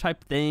of roof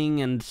type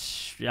thing. And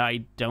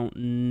I don't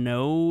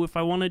know if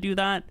I want to do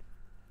that.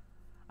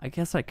 I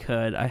guess I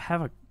could. I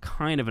have a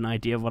kind of an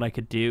idea of what I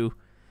could do.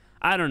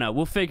 I don't know.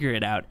 We'll figure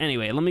it out.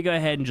 Anyway, let me go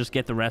ahead and just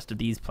get the rest of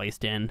these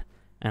placed in.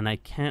 And I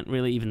can't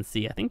really even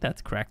see. I think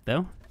that's correct,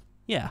 though.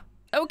 Yeah.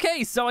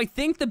 Okay, so I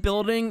think the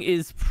building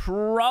is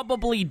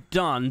probably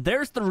done.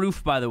 There's the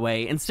roof, by the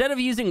way. Instead of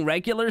using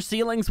regular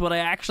ceilings, what I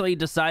actually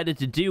decided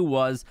to do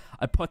was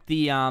I put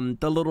the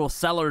little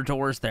cellar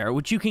doors there,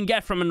 which you can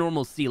get from a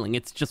normal ceiling.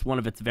 It's just one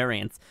of its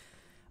variants.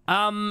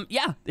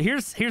 Yeah,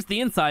 here's the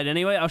inside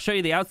anyway. I'll show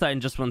you the outside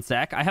in just one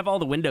sec. I have all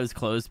the windows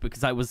closed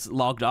because I was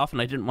logged off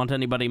and I didn't want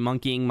anybody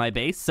monkeying my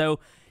base. So,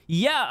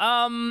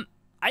 yeah,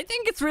 I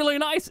think it's really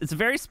nice. It's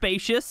very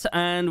spacious,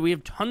 and we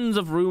have tons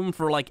of room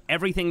for, like,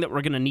 everything that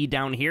we're going to need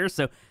down here.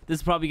 So this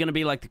is probably going to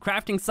be, like, the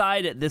crafting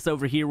side. This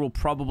over here will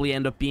probably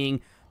end up being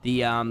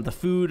the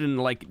food and,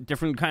 like,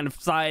 different kind of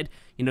side,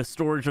 you know,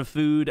 storage of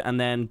food, and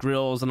then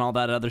grills and all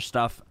that other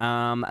stuff.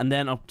 And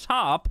then up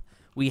top,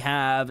 we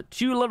have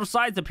two little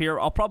sides up here.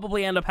 I'll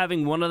probably end up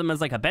having one of them as,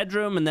 like, a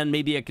bedroom, and then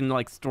maybe I can,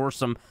 like, store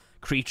some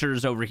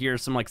creatures over here,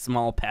 some, like,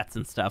 small pets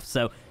and stuff.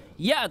 So,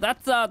 yeah,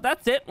 that's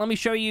it. Let me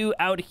show you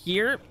out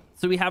here.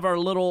 So we have our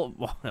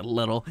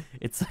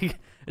it's like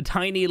a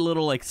tiny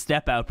little, like,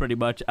 step out pretty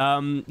much.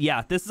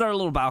 Yeah, this is our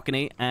little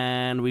balcony,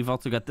 and we've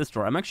also got this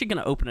door. I'm actually going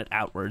to open it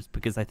outwards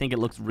because I think it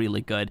looks really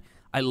good.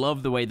 I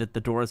love the way that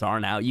the doors are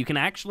now. You can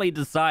actually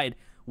decide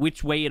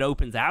which way it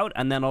opens out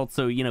and then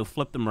also, you know,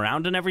 flip them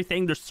around and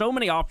everything. There's so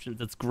many options.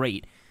 It's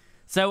great.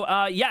 So,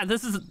 yeah,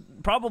 this is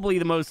probably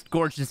the most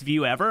gorgeous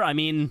view ever. I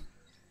mean,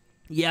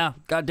 yeah,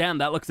 goddamn,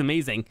 that looks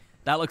amazing.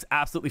 That looks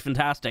absolutely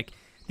fantastic.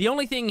 The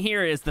only thing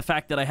here is the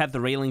fact that I have the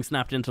railing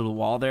snapped into the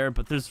wall there,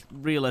 but there's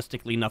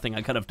realistically nothing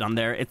I could have done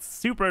there. It's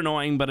super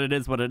annoying, but it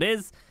is what it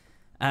is.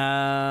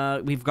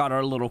 We've got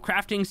our little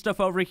crafting stuff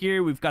over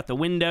here. We've got the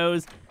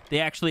windows. They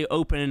actually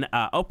open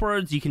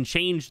upwards. You can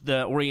change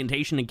the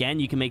orientation again.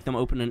 You can make them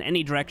open in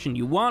any direction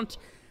you want.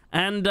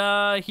 And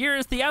here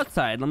is the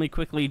outside. Let me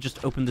quickly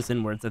just open this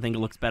inwards. I think it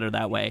looks better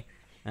that way.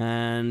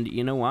 And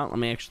you know what? Let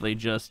me actually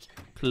just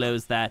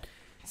close that.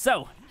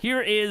 So,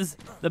 here is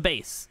the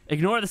base.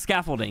 Ignore the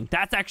scaffolding.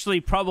 That's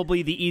actually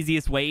probably the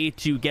easiest way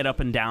to get up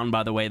and down,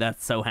 by the way.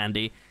 That's so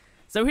handy.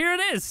 So here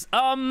it is.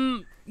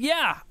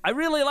 Yeah, I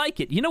really like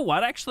it. You know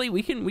what? Actually,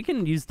 we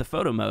can use the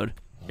photo mode.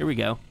 Here we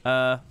go.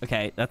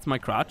 Okay, that's my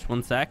crotch.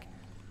 One sec.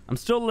 I'm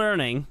still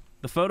learning.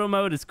 The photo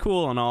mode is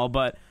cool and all,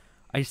 but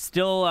I'm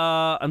still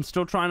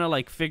trying to,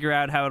 like, figure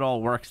out how it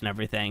all works and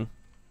everything.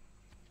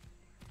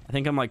 I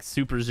think I'm, like,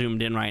 super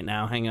zoomed in right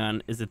now. Hang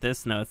on. Is it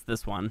this? No, it's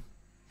this one.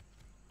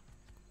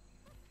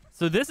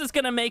 So this is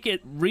going to make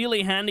it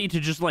really handy to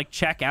just, like,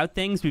 check out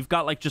things. We've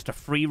got, like, just a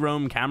free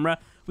roam camera.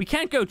 We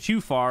can't go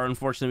too far,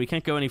 unfortunately. We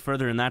can't go any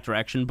further in that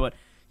direction, but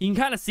you can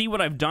kind of see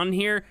what I've done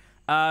here.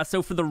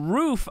 So for the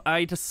roof,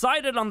 I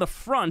decided on the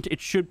front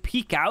it should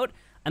peek out,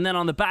 and then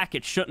on the back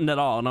it shouldn't at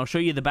all. And I'll show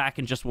you the back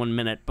in just 1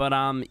 minute. But,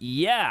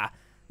 yeah,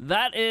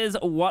 that is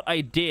what I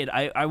did.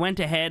 I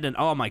went ahead and,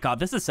 oh my god,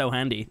 this is so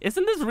handy.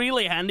 Isn't this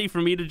really handy for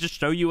me to just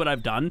show you what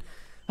I've done?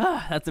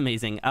 That's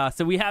amazing.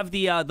 So we have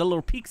the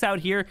little peaks out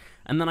here,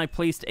 and then I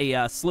placed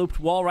a sloped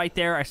wall right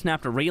there. I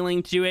snapped a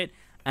railing to it,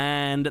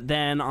 and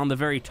then on the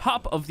very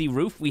top of the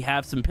roof, we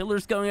have some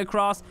pillars going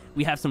across.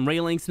 We have some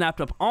railings snapped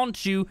up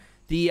onto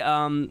the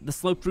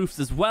sloped roofs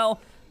as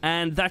well,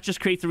 and that just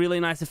creates a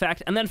really nice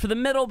effect. And then for the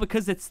middle,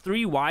 because it's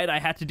 3 wide, I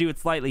had to do it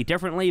slightly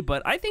differently,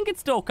 but I think it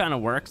still kind of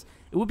works.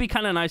 It would be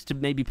kind of nice to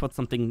maybe put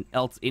something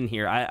else in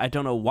here. I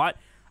don't know what.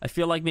 I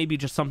feel like maybe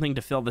just something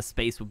to fill the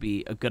space would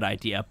be a good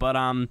idea, but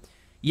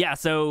yeah,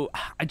 so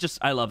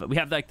I love it. We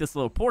have, like, this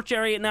little porch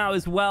area now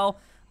as well.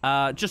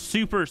 Just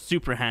super,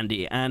 super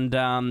handy. And,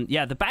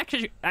 yeah, the back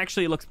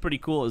actually looks pretty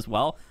cool as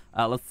well.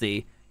 Let's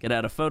see. Get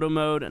out of photo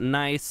mode.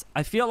 Nice.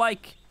 I feel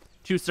like,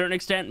 to a certain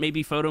extent,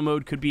 maybe photo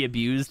mode could be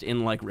abused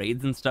in, like,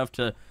 raids and stuff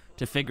to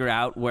figure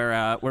out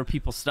where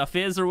people's stuff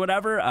is or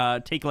whatever.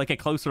 Take, like, a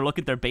closer look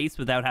at their base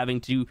without having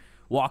to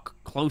walk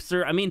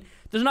closer. I mean,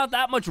 there's not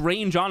that much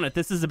range on it.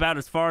 This is about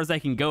as far as I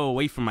can go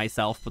away from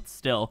myself, but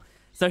still.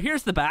 So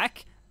here's the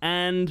back.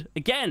 And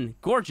again,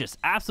 gorgeous,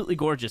 absolutely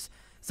gorgeous.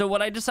 So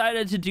what I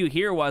decided to do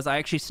here was I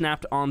actually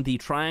snapped on the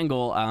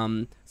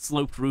triangle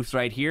sloped roofs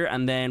right here,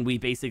 and then we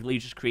basically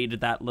just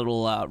created that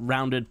little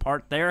rounded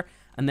part there,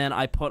 and then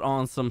I put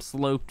on some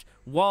sloped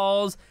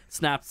walls,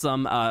 snapped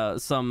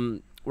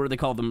some what do they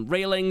call them,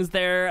 railings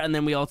there, and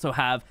then we also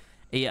have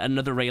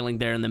another railing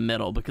there in the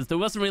middle, because there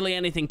wasn't really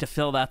anything to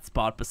fill that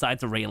spot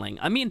besides a railing.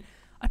 I mean,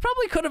 I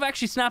probably could have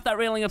actually snapped that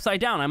railing upside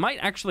down. I might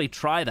actually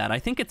try that. I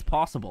think it's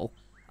possible.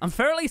 I'm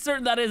fairly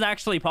certain that is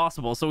actually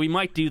possible, so we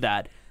might do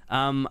that.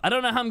 I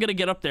don't know how I'm gonna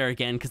get up there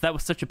again, because that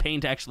was such a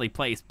pain to actually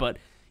place, but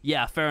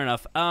yeah, fair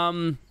enough.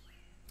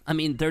 I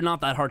mean, they're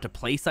not that hard to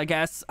place, I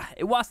guess.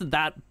 It wasn't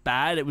that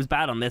bad. It was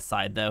bad on this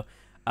side, though.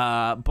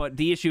 But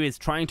the issue is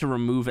trying to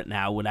remove it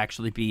now would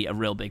actually be a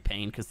real big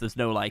pain, because there's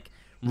no, like,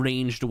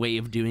 ranged way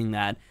of doing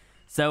that.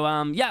 So,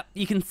 yeah,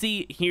 you can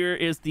see here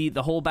is the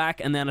whole back,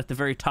 and then at the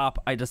very top,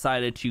 I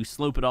decided to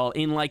slope it all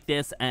in like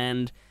this,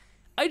 and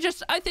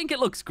I think it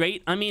looks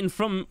great. I mean,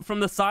 from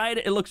the side,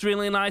 it looks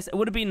really nice. It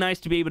would have been nice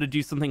to be able to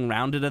do something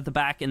rounded at the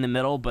back in the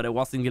middle, but it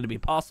wasn't going to be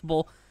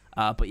possible.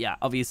 But yeah,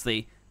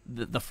 obviously,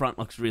 the front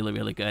looks really,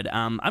 really good.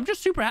 I'm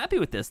just super happy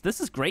with this.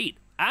 This is great.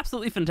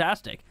 Absolutely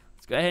fantastic.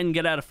 Let's go ahead and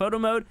get out of photo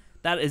mode.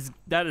 That is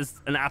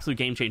an absolute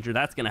game changer.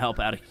 That's going to help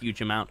out a huge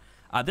amount.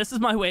 This is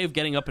my way of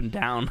getting up and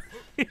down.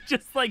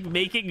 Just like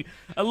making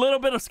a little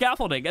bit of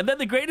scaffolding. And then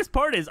the greatest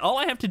part is all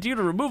I have to do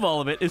to remove all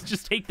of it is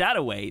just take that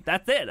away.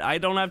 That's it. I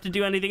don't have to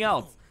do anything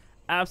else.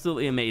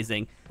 Absolutely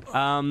amazing.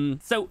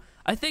 So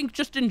I think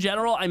just in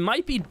general, I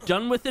might be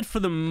done with it for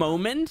the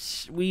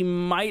moment. We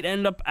might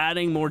end up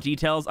adding more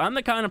details. I'm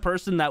the kind of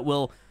person that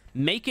will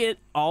make it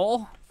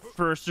all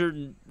for a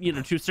certain,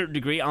 to a certain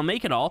degree. I'll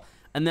make it all,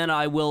 and then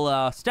I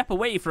will step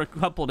away for a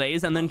couple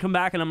days and then come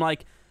back and I'm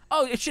like,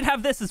 oh, it should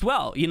have this as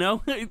well,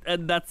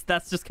 and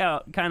that's just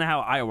kind of how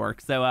I work.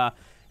 So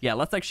yeah,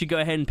 let's actually go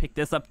ahead and pick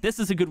this up. This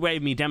is a good way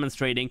of me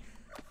demonstrating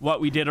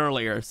what we did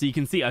earlier. So you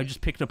can see I just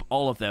picked up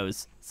all of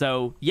those.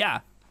 So yeah,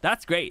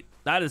 that's great.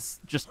 That is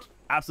just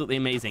absolutely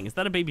amazing. Is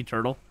that a baby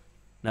turtle?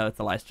 No, it's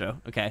a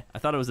lystro. Okay, I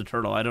thought it was a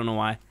turtle. I don't know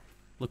why.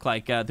 Looked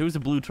like there was a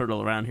blue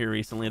turtle around here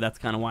recently. That's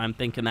kind of why I'm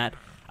thinking that.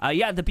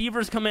 Yeah, the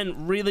beavers come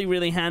in really,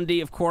 really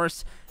handy. Of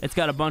course, it's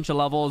got a bunch of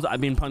levels.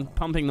 I've been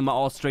pumping them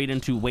all straight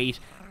into weight.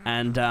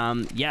 And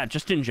yeah,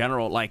 just in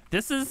general, like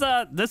this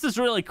is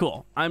really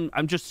cool.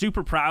 I'm just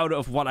super proud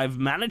of what I've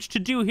managed to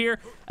do here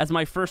as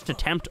my first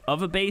attempt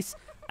of a base.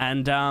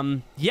 And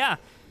yeah,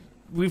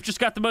 we've just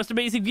got the most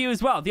amazing view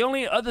as well. The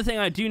only other thing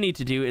I do need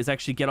to do is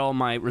actually get all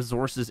my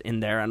resources in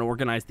there and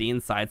organize the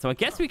inside. So I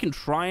guess we can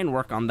try and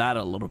work on that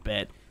a little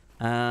bit.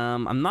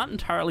 I'm not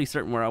entirely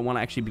certain where I want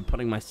to actually be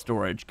putting my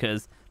storage,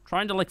 because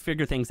trying to like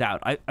figure things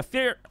out. I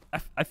fear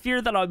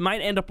that I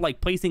might end up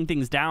like placing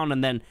things down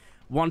and then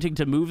wanting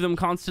to move them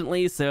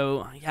constantly.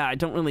 So yeah, I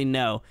don't really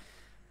know.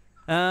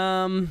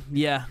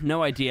 Yeah,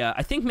 no idea.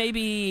 I think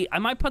maybe I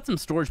might put some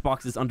storage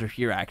boxes under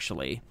here,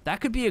 actually. That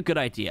could be a good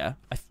idea.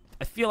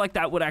 I feel like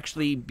that would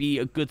actually be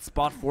a good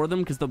spot for them,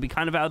 because they'll be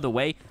kind of out of the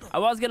way. I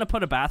was going to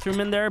put a bathroom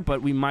in there,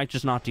 but we might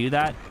just not do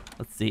that.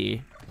 Let's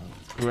see.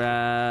 Let's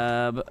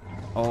grab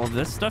all of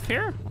this stuff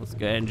here. Let's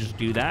go ahead and just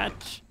do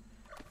that.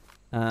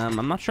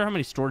 I'm not sure how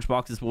many storage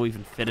boxes will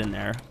even fit in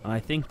there. I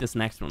think this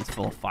next one's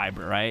full of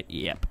fiber, right?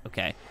 Yep.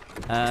 Okay.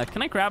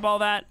 Can I grab all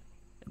that?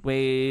 It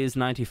weighs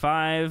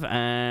 95,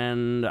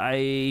 and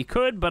I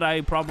could, but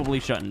I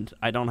probably shouldn't.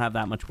 I don't have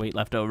that much weight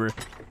left over.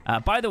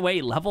 By the way,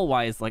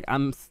 level-wise, like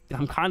I'm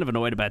kind of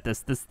annoyed about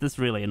this. This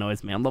really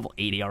annoys me. I'm level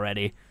 80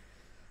 already.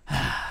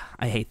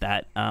 I hate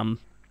that. I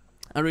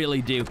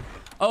really do.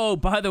 Oh,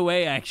 by the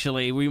way,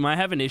 actually, we might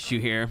have an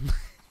issue here.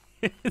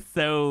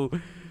 So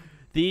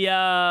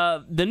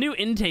the new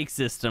intake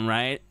system,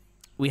 right?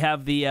 We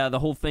have the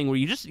whole thing where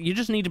you just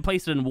need to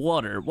place it in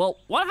water. Well,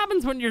 what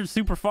happens when you're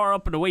super far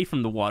up and away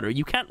from the water?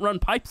 You can't run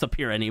pipes up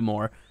here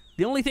anymore.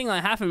 The only thing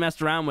I haven't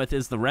messed around with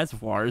is the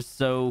reservoirs,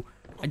 so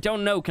I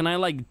don't know. Can I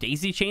like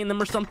daisy chain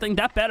them or something?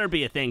 That better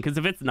be a thing, because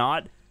if it's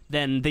not,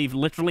 then they've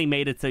literally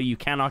made it so you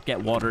cannot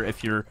get water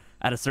if you're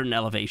at a certain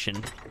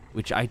elevation,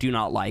 which I do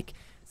not like.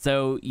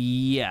 So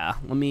yeah,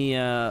 let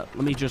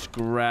me just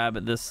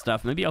grab this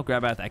stuff. Maybe I'll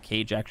grab out that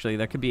cage, actually.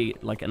 That could be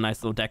like a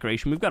nice little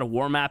decoration. We've got a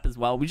war map as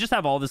well. We just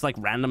have all this like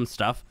random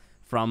stuff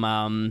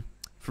from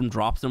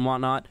drops and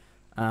whatnot.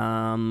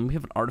 We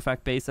have an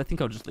artifact base. I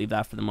think I'll just leave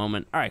that for the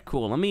moment. All right,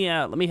 cool. Let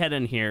me head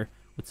in here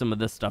with some of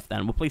this stuff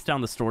then. We'll place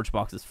down the storage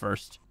boxes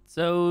first.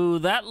 So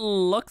that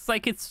looks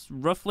like it's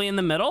roughly in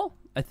the middle,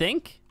 I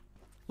think.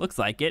 Looks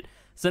like it.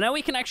 So now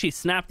we can actually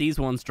snap these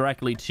ones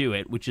directly to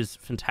it, which is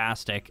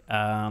fantastic.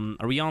 Are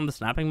we on the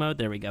snapping mode?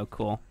 There we go.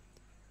 Cool.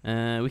 We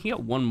can get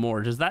one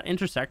more. Does that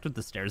intersect with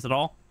the stairs at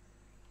all?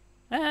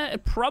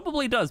 It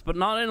probably does, but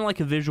not in like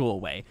a visual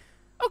way.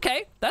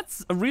 Okay,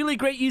 that's a really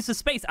great use of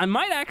space. I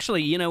might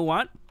actually, you know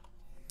what?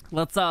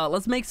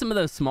 Let's make some of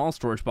those small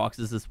storage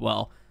boxes as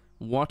well.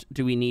 What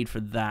do we need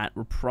for that?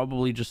 We're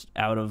probably just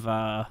out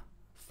of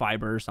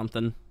fiber or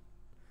something.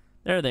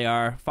 There they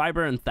are.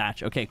 Fiber and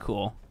thatch. Okay,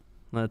 cool.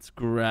 Let's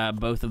grab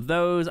both of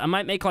those. I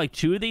might make like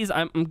 2 of these.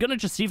 I'm gonna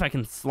just see if I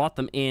can slot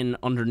them in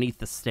underneath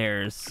the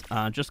stairs,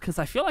 just because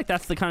I feel like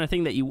that's the kind of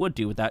thing that you would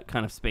do with that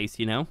kind of space,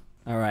 you know?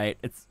 All right,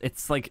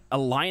 it's like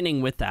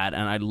aligning with that,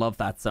 and I love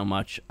that so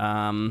much.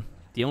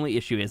 The only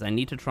issue is I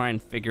need to try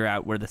and figure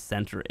out where the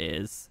center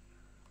is.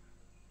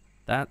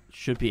 That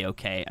should be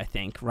okay, I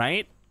think,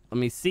 right? Let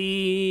me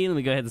see. Let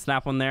me go ahead and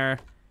snap one there.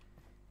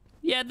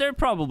 Yeah, they're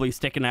probably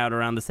sticking out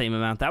around the same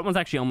amount. That one's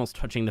actually almost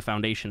touching the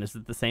foundation. Is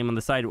it the same on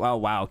the side? Oh,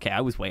 wow. Okay,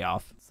 I was way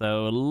off.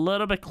 So a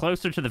little bit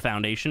closer to the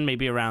foundation,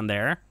 maybe around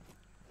there.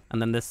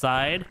 And then this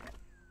side.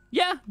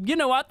 Yeah, you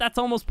know what? That's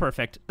almost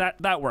perfect.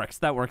 That works.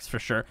 That works for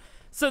sure.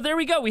 So there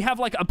we go. We have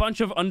like a bunch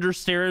of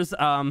understairs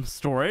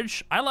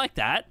storage. I like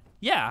that.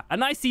 Yeah, a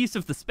nice use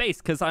of the space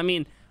because, I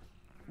mean,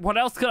 what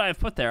else could I have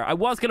put there? I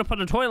was going to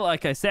put a toilet,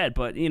 like I said,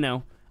 but, you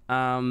know,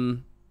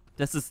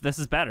 this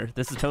is better.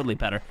 This is totally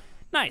better.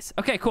 Nice.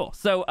 Okay, cool.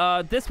 So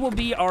this will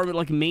be our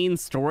like main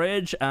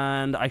storage,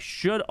 and I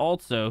should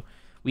also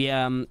we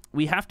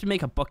have to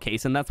make a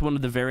bookcase, and that's one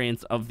of the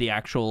variants of the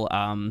actual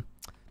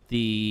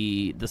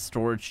the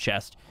storage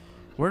chest.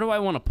 Where do I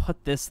want to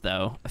put this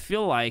though? I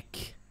feel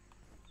like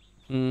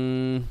I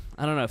don't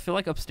know. I feel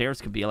like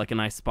upstairs could be like a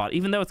nice spot,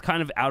 even though it's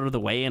kind of out of the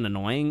way and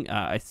annoying.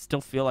 I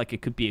still feel like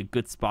it could be a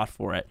good spot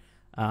for it.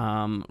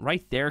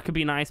 Right there could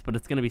be nice, but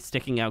it's going to be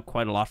sticking out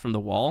quite a lot from the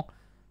wall.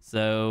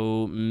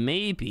 So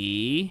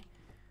maybe,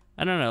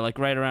 I don't know, like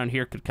right around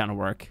here could kind of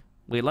work.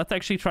 Wait, let's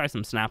actually try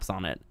some snaps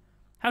on it.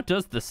 How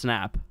does this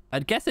snap? I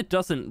guess it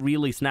doesn't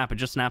really snap. It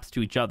just snaps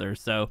to each other.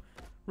 So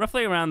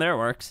roughly around there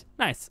works.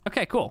 Nice.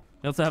 Okay, cool.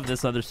 We also have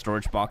this other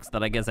storage box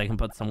that I guess I can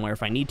put somewhere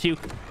if I need to.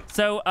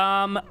 So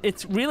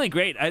it's really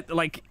great.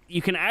 Like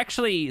you can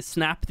actually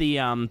snap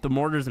the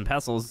mortars and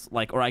pestles,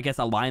 like, or I guess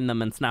align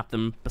them and snap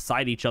them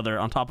beside each other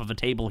on top of a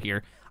table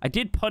here. I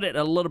did put it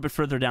a little bit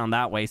further down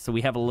that way, so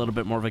we have a little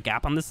bit more of a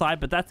gap on this side,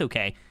 but that's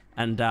okay.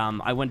 And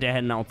I went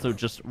ahead and also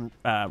just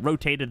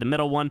rotated the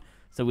middle one,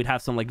 so we'd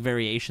have some like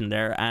variation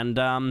there.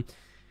 And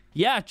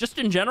yeah, just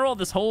in general,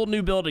 this whole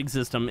new building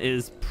system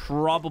is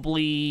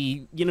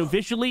probably, you know,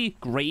 visually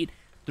great.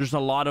 There's a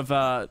lot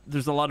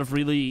of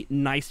really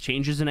nice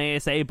changes in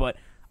ASA, but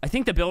I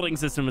think the building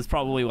system is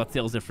probably what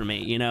seals it for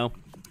me. You know,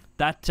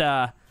 that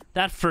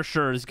for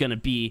sure is gonna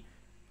be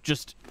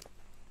just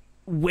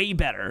way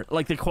better.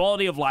 Like the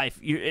quality of life,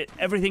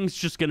 everything's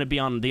just gonna be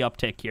on the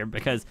uptick here,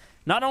 because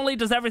not only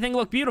does everything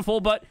look beautiful,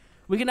 but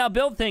we can now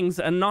build things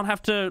and not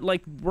have to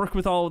like work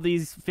with all of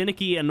these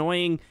finicky,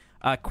 annoying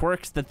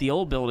quirks that the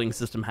old building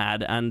system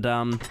had.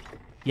 And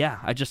yeah,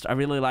 I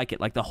really like it.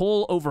 Like the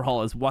whole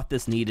overhaul is what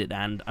this needed,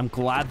 and I'm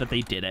glad that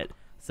they did it.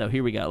 So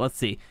here we go. Let's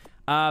see.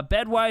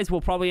 Bed-wise,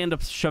 we'll probably end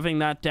up shoving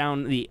that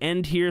down the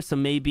end here. So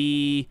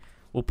maybe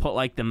we'll put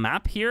like the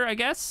map here, I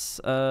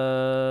guess.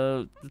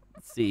 Let's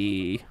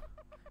see.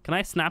 Can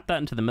I snap that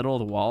into the middle of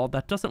the wall?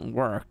 That doesn't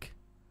work.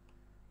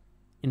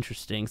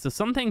 Interesting. So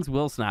some things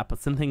will snap, but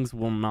some things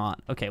will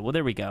not. Okay, well,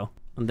 there we go.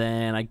 And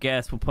then I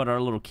guess we'll put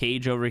our little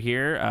cage over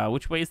here.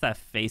 Which way is that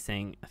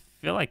facing? I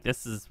feel like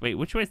this is... Wait,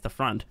 which way is the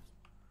front?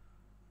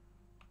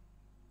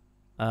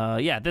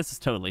 Yeah, this is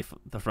totally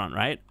the front,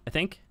 right? I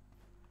think.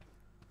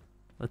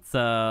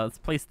 Let's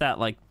place that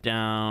like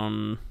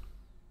down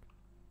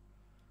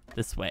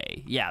this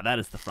way. Yeah, that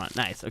is the front.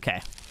 Nice.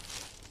 Okay.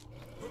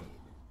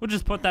 We'll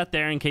just put that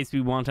there in case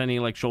we want any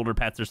like shoulder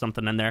pads or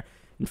something in there.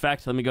 In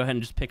fact, let me go ahead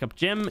and just pick up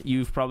Jim.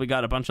 You've probably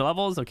got a bunch of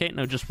levels. Okay,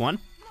 no, just one.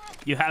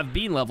 You have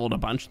been leveled a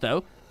bunch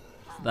though.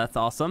 So that's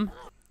awesome.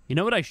 You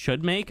know what I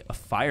should make? A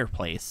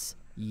fireplace.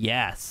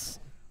 Yes.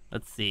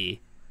 Let's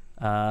see.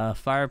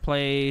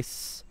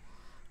 Fireplace.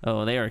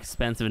 Oh, they are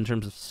expensive in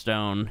terms of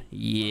stone.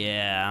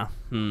 Yeah.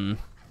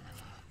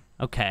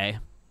 Okay.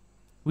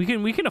 We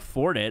can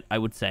afford it, I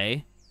would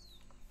say.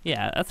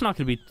 Yeah, that's not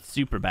going to be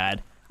super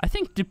bad. I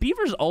think, do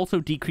beavers also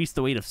decrease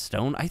the weight of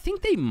stone? I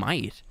think they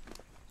might.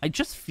 I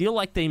just feel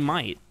like they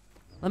might.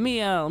 Let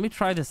me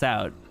try this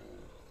out.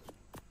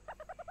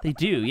 They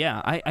do,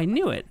 yeah. I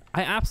knew it.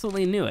 I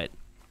absolutely knew it.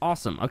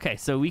 Awesome. Okay,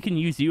 so we can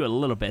use you a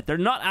little bit. They're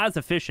not as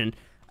efficient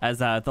as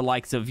the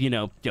likes of, you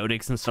know,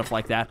 Dodix and stuff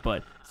like that,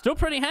 but still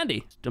pretty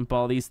handy. Dump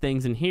all these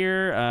things in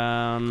here.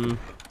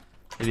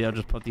 Maybe I'll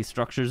just put these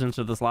structures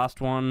into this last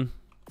one.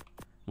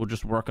 We'll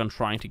just work on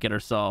trying to get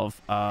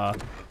ourselves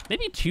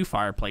maybe 2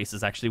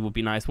 fireplaces actually would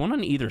be nice. One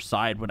on either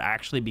side would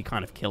actually be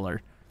kind of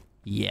killer.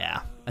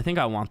 Yeah, I think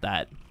I want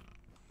that.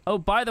 Oh,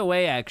 by the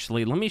way,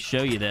 actually, let me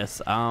show you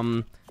this.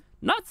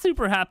 Not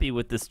super happy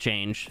with this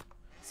change.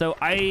 So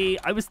I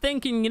was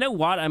thinking, you know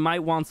what? I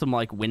might want some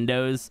like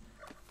windows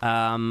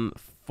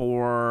for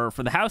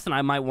the house, and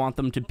I might want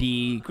them to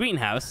be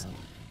greenhouse.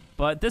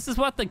 But this is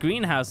what the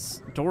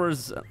greenhouse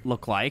doors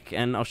look like,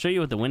 and I'll show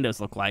you what the windows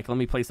look like. Let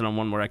me place it on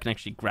one where I can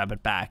actually grab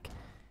it back.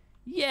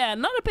 Yeah,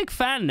 not a big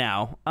fan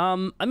now.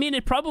 I mean,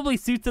 it probably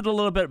suits it a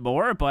little bit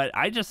more, but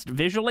I just,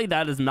 visually,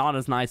 that is not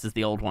as nice as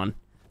the old one.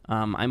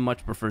 I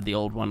much prefer the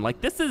old one.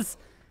 Like, this is,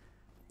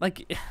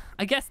 like,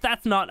 I guess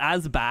that's not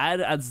as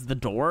bad as the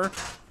door,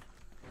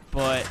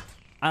 but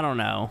I don't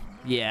know.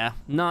 Yeah,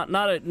 not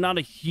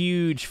a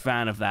huge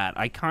fan of that.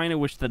 I kind of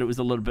wish that it was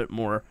a little bit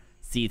more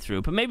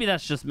see-through, but maybe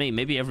that's just me.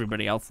 Maybe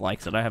everybody else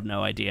likes it. I have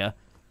no idea.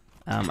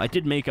 I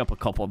did make up a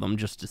couple of them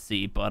just to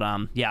see, but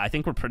yeah, I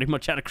think we're pretty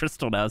much out of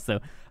crystal now, so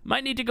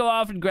might need to go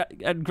off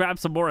and grab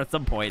some more at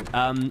some point.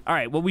 All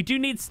right, well, we do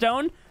need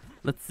stone.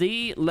 Let's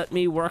see. Let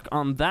me work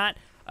on that.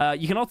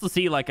 You can also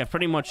see, like, I've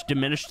pretty much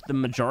diminished the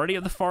majority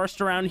of the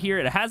forest around here.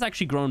 It has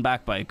actually grown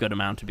back by a good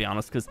amount, to be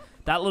honest, because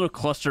that little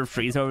cluster of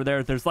trees over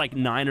there, there's like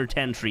 9 or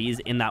 10 trees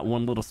in that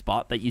one little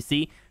spot that you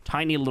see.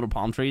 Tiny little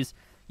palm trees.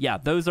 Yeah,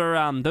 those are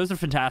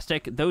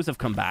fantastic. Those have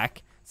come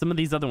back. Some of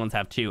these other ones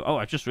have too. Oh,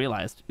 I just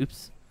realized.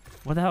 Oops.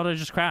 What the hell did I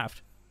just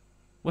craft?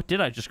 What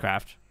did I just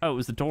craft? Oh, it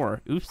was the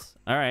door. Oops.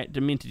 All right,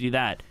 didn't mean to do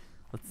that.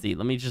 Let's see.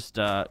 Let me just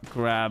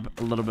grab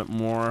a little bit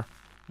more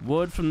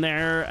wood from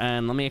there,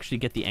 and let me actually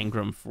get the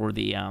engram for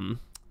the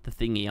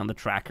thingy on the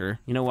tracker.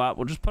 You know what?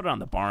 We'll just put it on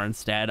the bar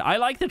instead. I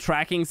like the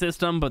tracking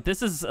system, but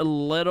this is a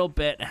little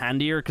bit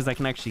handier because I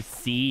can actually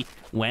see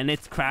when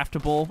it's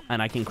craftable,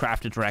 and I can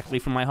craft it directly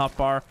from my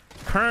hotbar.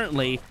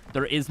 Currently,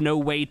 there is no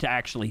way to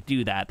actually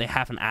do that. They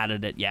haven't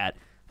added it yet.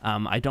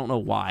 I don't know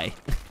why.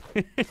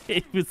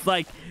 It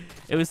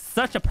was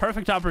such a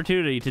perfect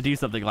opportunity to do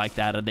something like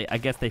that, and I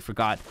guess they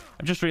forgot.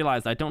 I just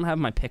realized I don't have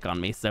my pick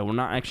on me, so we're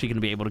not actually going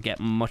to be able to get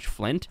much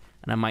flint,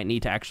 and I might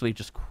need to actually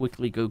just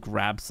quickly go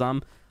grab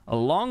some,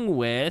 along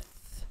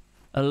with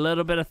a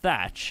little bit of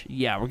thatch.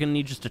 Yeah, we're going to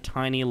need just a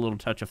tiny little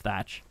touch of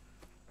thatch.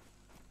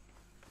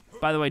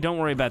 By the way, don't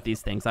worry about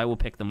these things. I will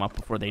pick them up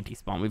before they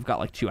despawn. We've got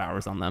like 2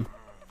 hours on them.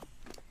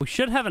 We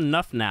should have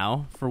enough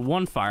now for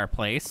one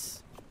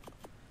fireplace.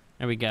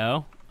 There we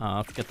go.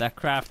 Let's get that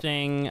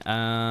crafting.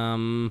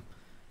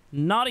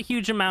 Not a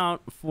huge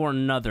amount for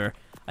another.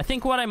 I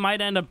think what I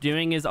might end up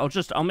doing is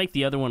I'll make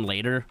the other one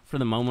later. For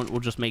the moment, we'll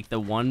just make the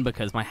one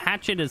because my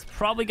hatchet is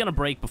probably gonna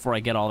break before I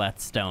get all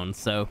that stone.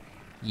 So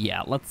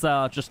yeah, let's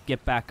just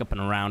get back up and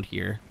around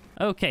here.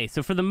 Okay,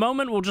 so for the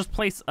moment, we'll just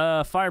place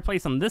a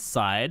fireplace on this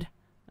side.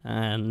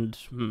 And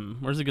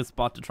where's a good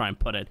spot to try and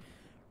put it?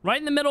 Right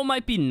in the middle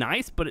might be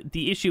nice, but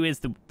the issue is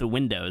the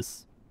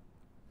windows.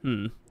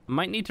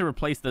 Might need to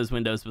replace those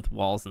windows with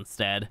walls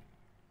instead.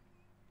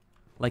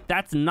 Like,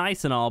 that's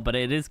nice and all, but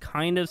it is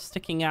kind of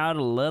sticking out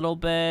a little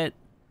bit.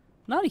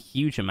 Not a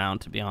huge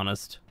amount, to be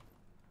honest.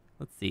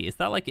 Let's see. Is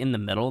that, like, in the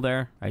middle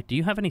there? All right, do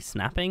you have any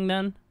snapping,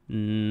 then?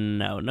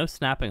 No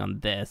snapping on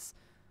this.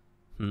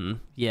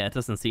 Yeah, it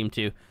doesn't seem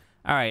to.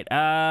 All right,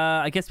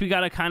 I guess we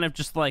gotta kind of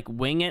just, like,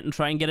 wing it and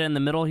try and get it in the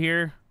middle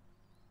here.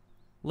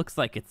 Looks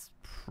like it's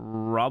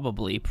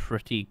probably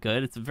pretty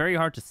good. It's very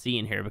hard to see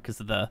in here because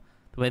of the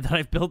way that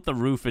I've built the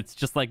roof. It's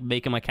just like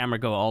making my camera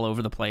go all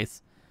over the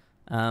place.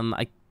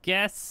 I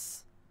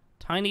guess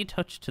tiny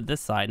touch to this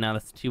side. Now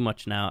that's too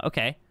much now.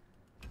 Okay,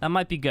 that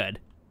might be good.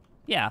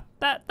 Yeah,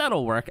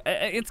 that'll work.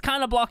 It's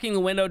kind of blocking the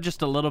window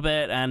just a little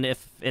bit, and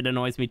if it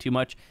annoys me too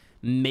much,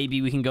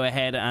 maybe we can go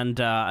ahead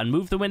and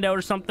move the window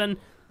or something.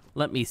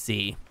 Let me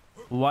see.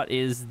 What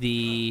is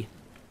the...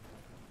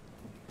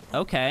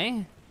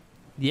 Okay.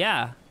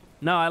 Yeah.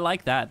 No, I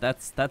like that.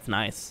 That's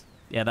nice.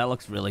 Yeah, that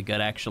looks really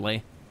good,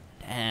 actually.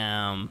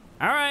 Damn.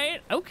 All right.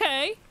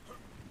 Okay.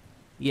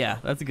 Yeah,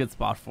 that's a good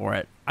spot for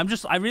it.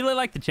 I really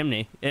like the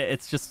chimney.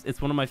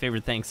 It's one of my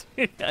favorite things.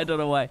 I don't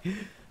know why.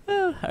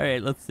 All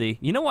right, let's see.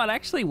 You know what?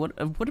 Actually, would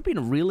have been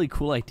a really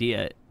cool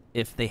idea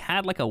if they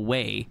had like a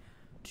way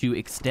to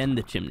extend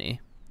the chimney,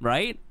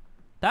 right?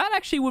 That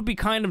actually would be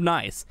kind of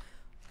nice.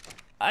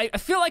 I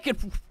feel like it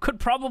could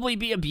probably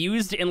be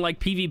abused in like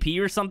PvP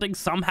or something.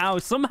 Somehow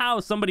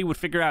somebody would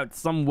figure out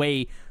some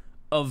way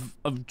of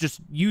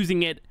just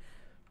using it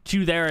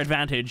to their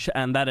advantage,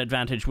 and that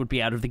advantage would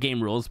be out of the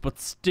game rules. But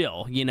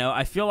still, you know,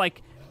 I feel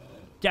like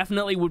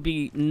definitely would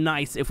be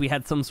nice if we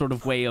had some sort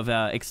of way of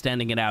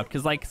extending it out,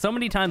 because like so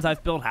many times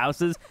I've built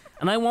houses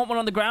and I want one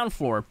on the ground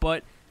floor,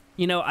 but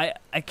you know,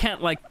 I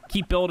can't like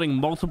keep building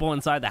multiple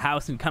inside the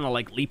house and kind of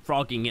like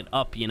leapfrogging it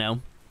up, you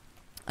know.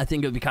 I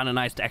think it would be kind of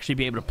nice to actually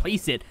be able to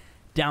place it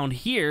down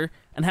here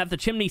and have the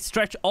chimney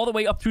stretch all the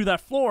way up through that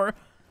floor,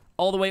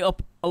 all the way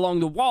up along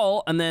the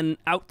wall, and then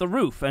out the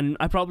roof. And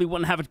I probably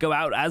wouldn't have it go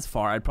out as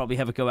far. I'd probably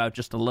have it go out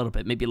just a little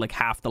bit, maybe like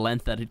half the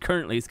length that it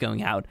currently is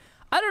going out.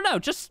 I don't know,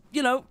 just,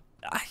 you know,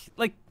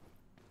 I'm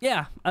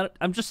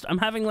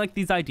having like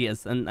these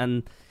ideas,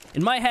 and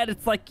in my head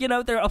it's like, you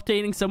know, they're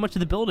updating so much of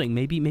the building.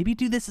 Maybe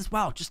do this as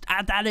well. Just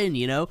add that in,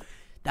 you know.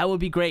 That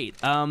would be great.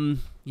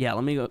 Yeah,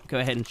 let me go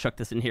ahead and chuck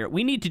this in here.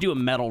 We need to do a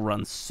metal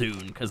run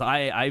soon, because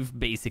I've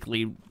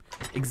basically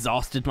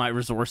exhausted my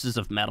resources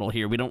of metal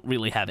here. We don't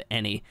really have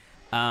any.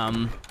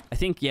 I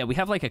think, yeah, we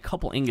have like a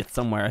couple ingots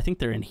somewhere. I think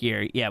they're in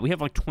here. Yeah, we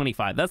have like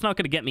 25. That's not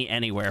going to get me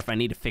anywhere if I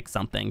need to fix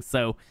something.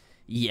 So,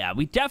 yeah,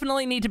 we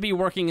definitely need to be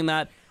working in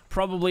that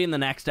probably in the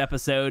next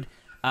episode.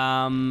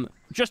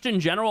 Just in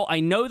general,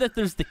 I know that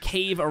there's the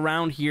cave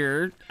around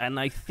here, and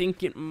I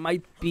think it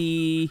might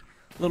be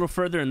a little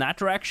further in that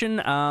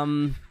direction.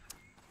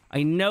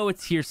 I know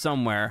it's here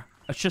somewhere.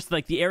 It's just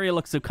like the area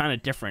looks so kind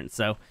of different.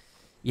 So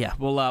Yeah,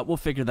 we'll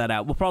figure that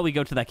out. We'll probably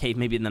go to that cave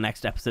maybe in the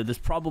next episode. There's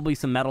probably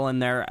some metal in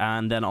there,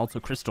 and then also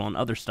crystal and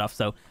other stuff.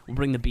 So we'll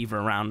bring the beaver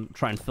around,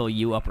 try and fill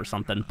you up or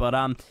something.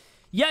 But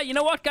yeah, you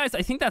know what, guys?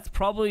 I think that's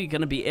probably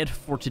gonna be it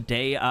for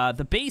today.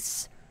 The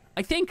base,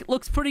 I think,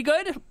 looks pretty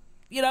good.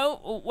 You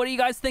know, what do you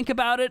guys think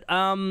about it?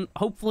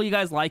 Hopefully you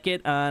guys like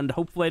it, and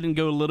hopefully I didn't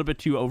go a little bit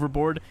too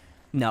overboard.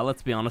 No,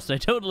 let's be honest, I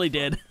totally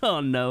did.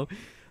 Oh no.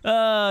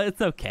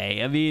 It's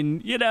okay. I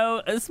mean, you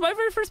know, it's my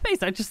very first base.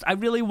 I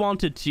really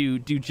wanted to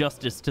do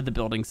justice to the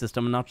building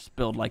system and not just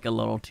build like a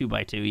little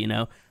 2x2, you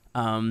know?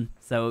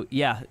 So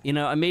yeah, you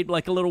know, I made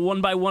like a little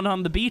 1x1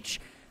 on the beach,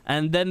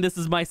 and then this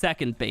is my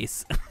second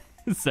base.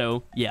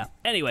 So yeah,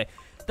 anyway,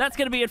 that's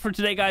gonna be it for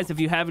today, guys. If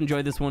you have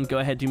enjoyed this one, go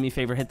ahead, do me a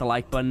favor, hit the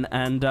like button,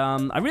 and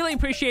I really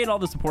appreciate all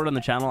the support on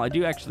the channel. I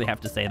do actually have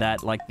to say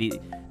that, like, the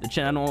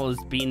channel has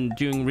been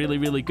doing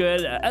really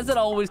good, as it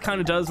always kind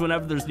of does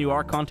whenever there's new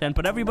ARK content,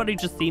 but everybody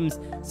just seems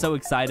so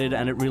excited,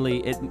 and it really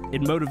it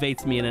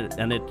motivates me,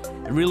 and it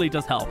really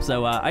does help.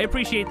 So I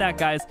appreciate that,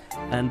 guys,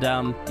 and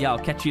yeah, I'll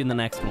catch you in the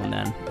next one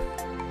then.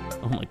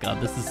 Oh my god,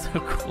 this is so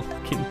cool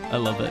looking. I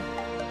love it.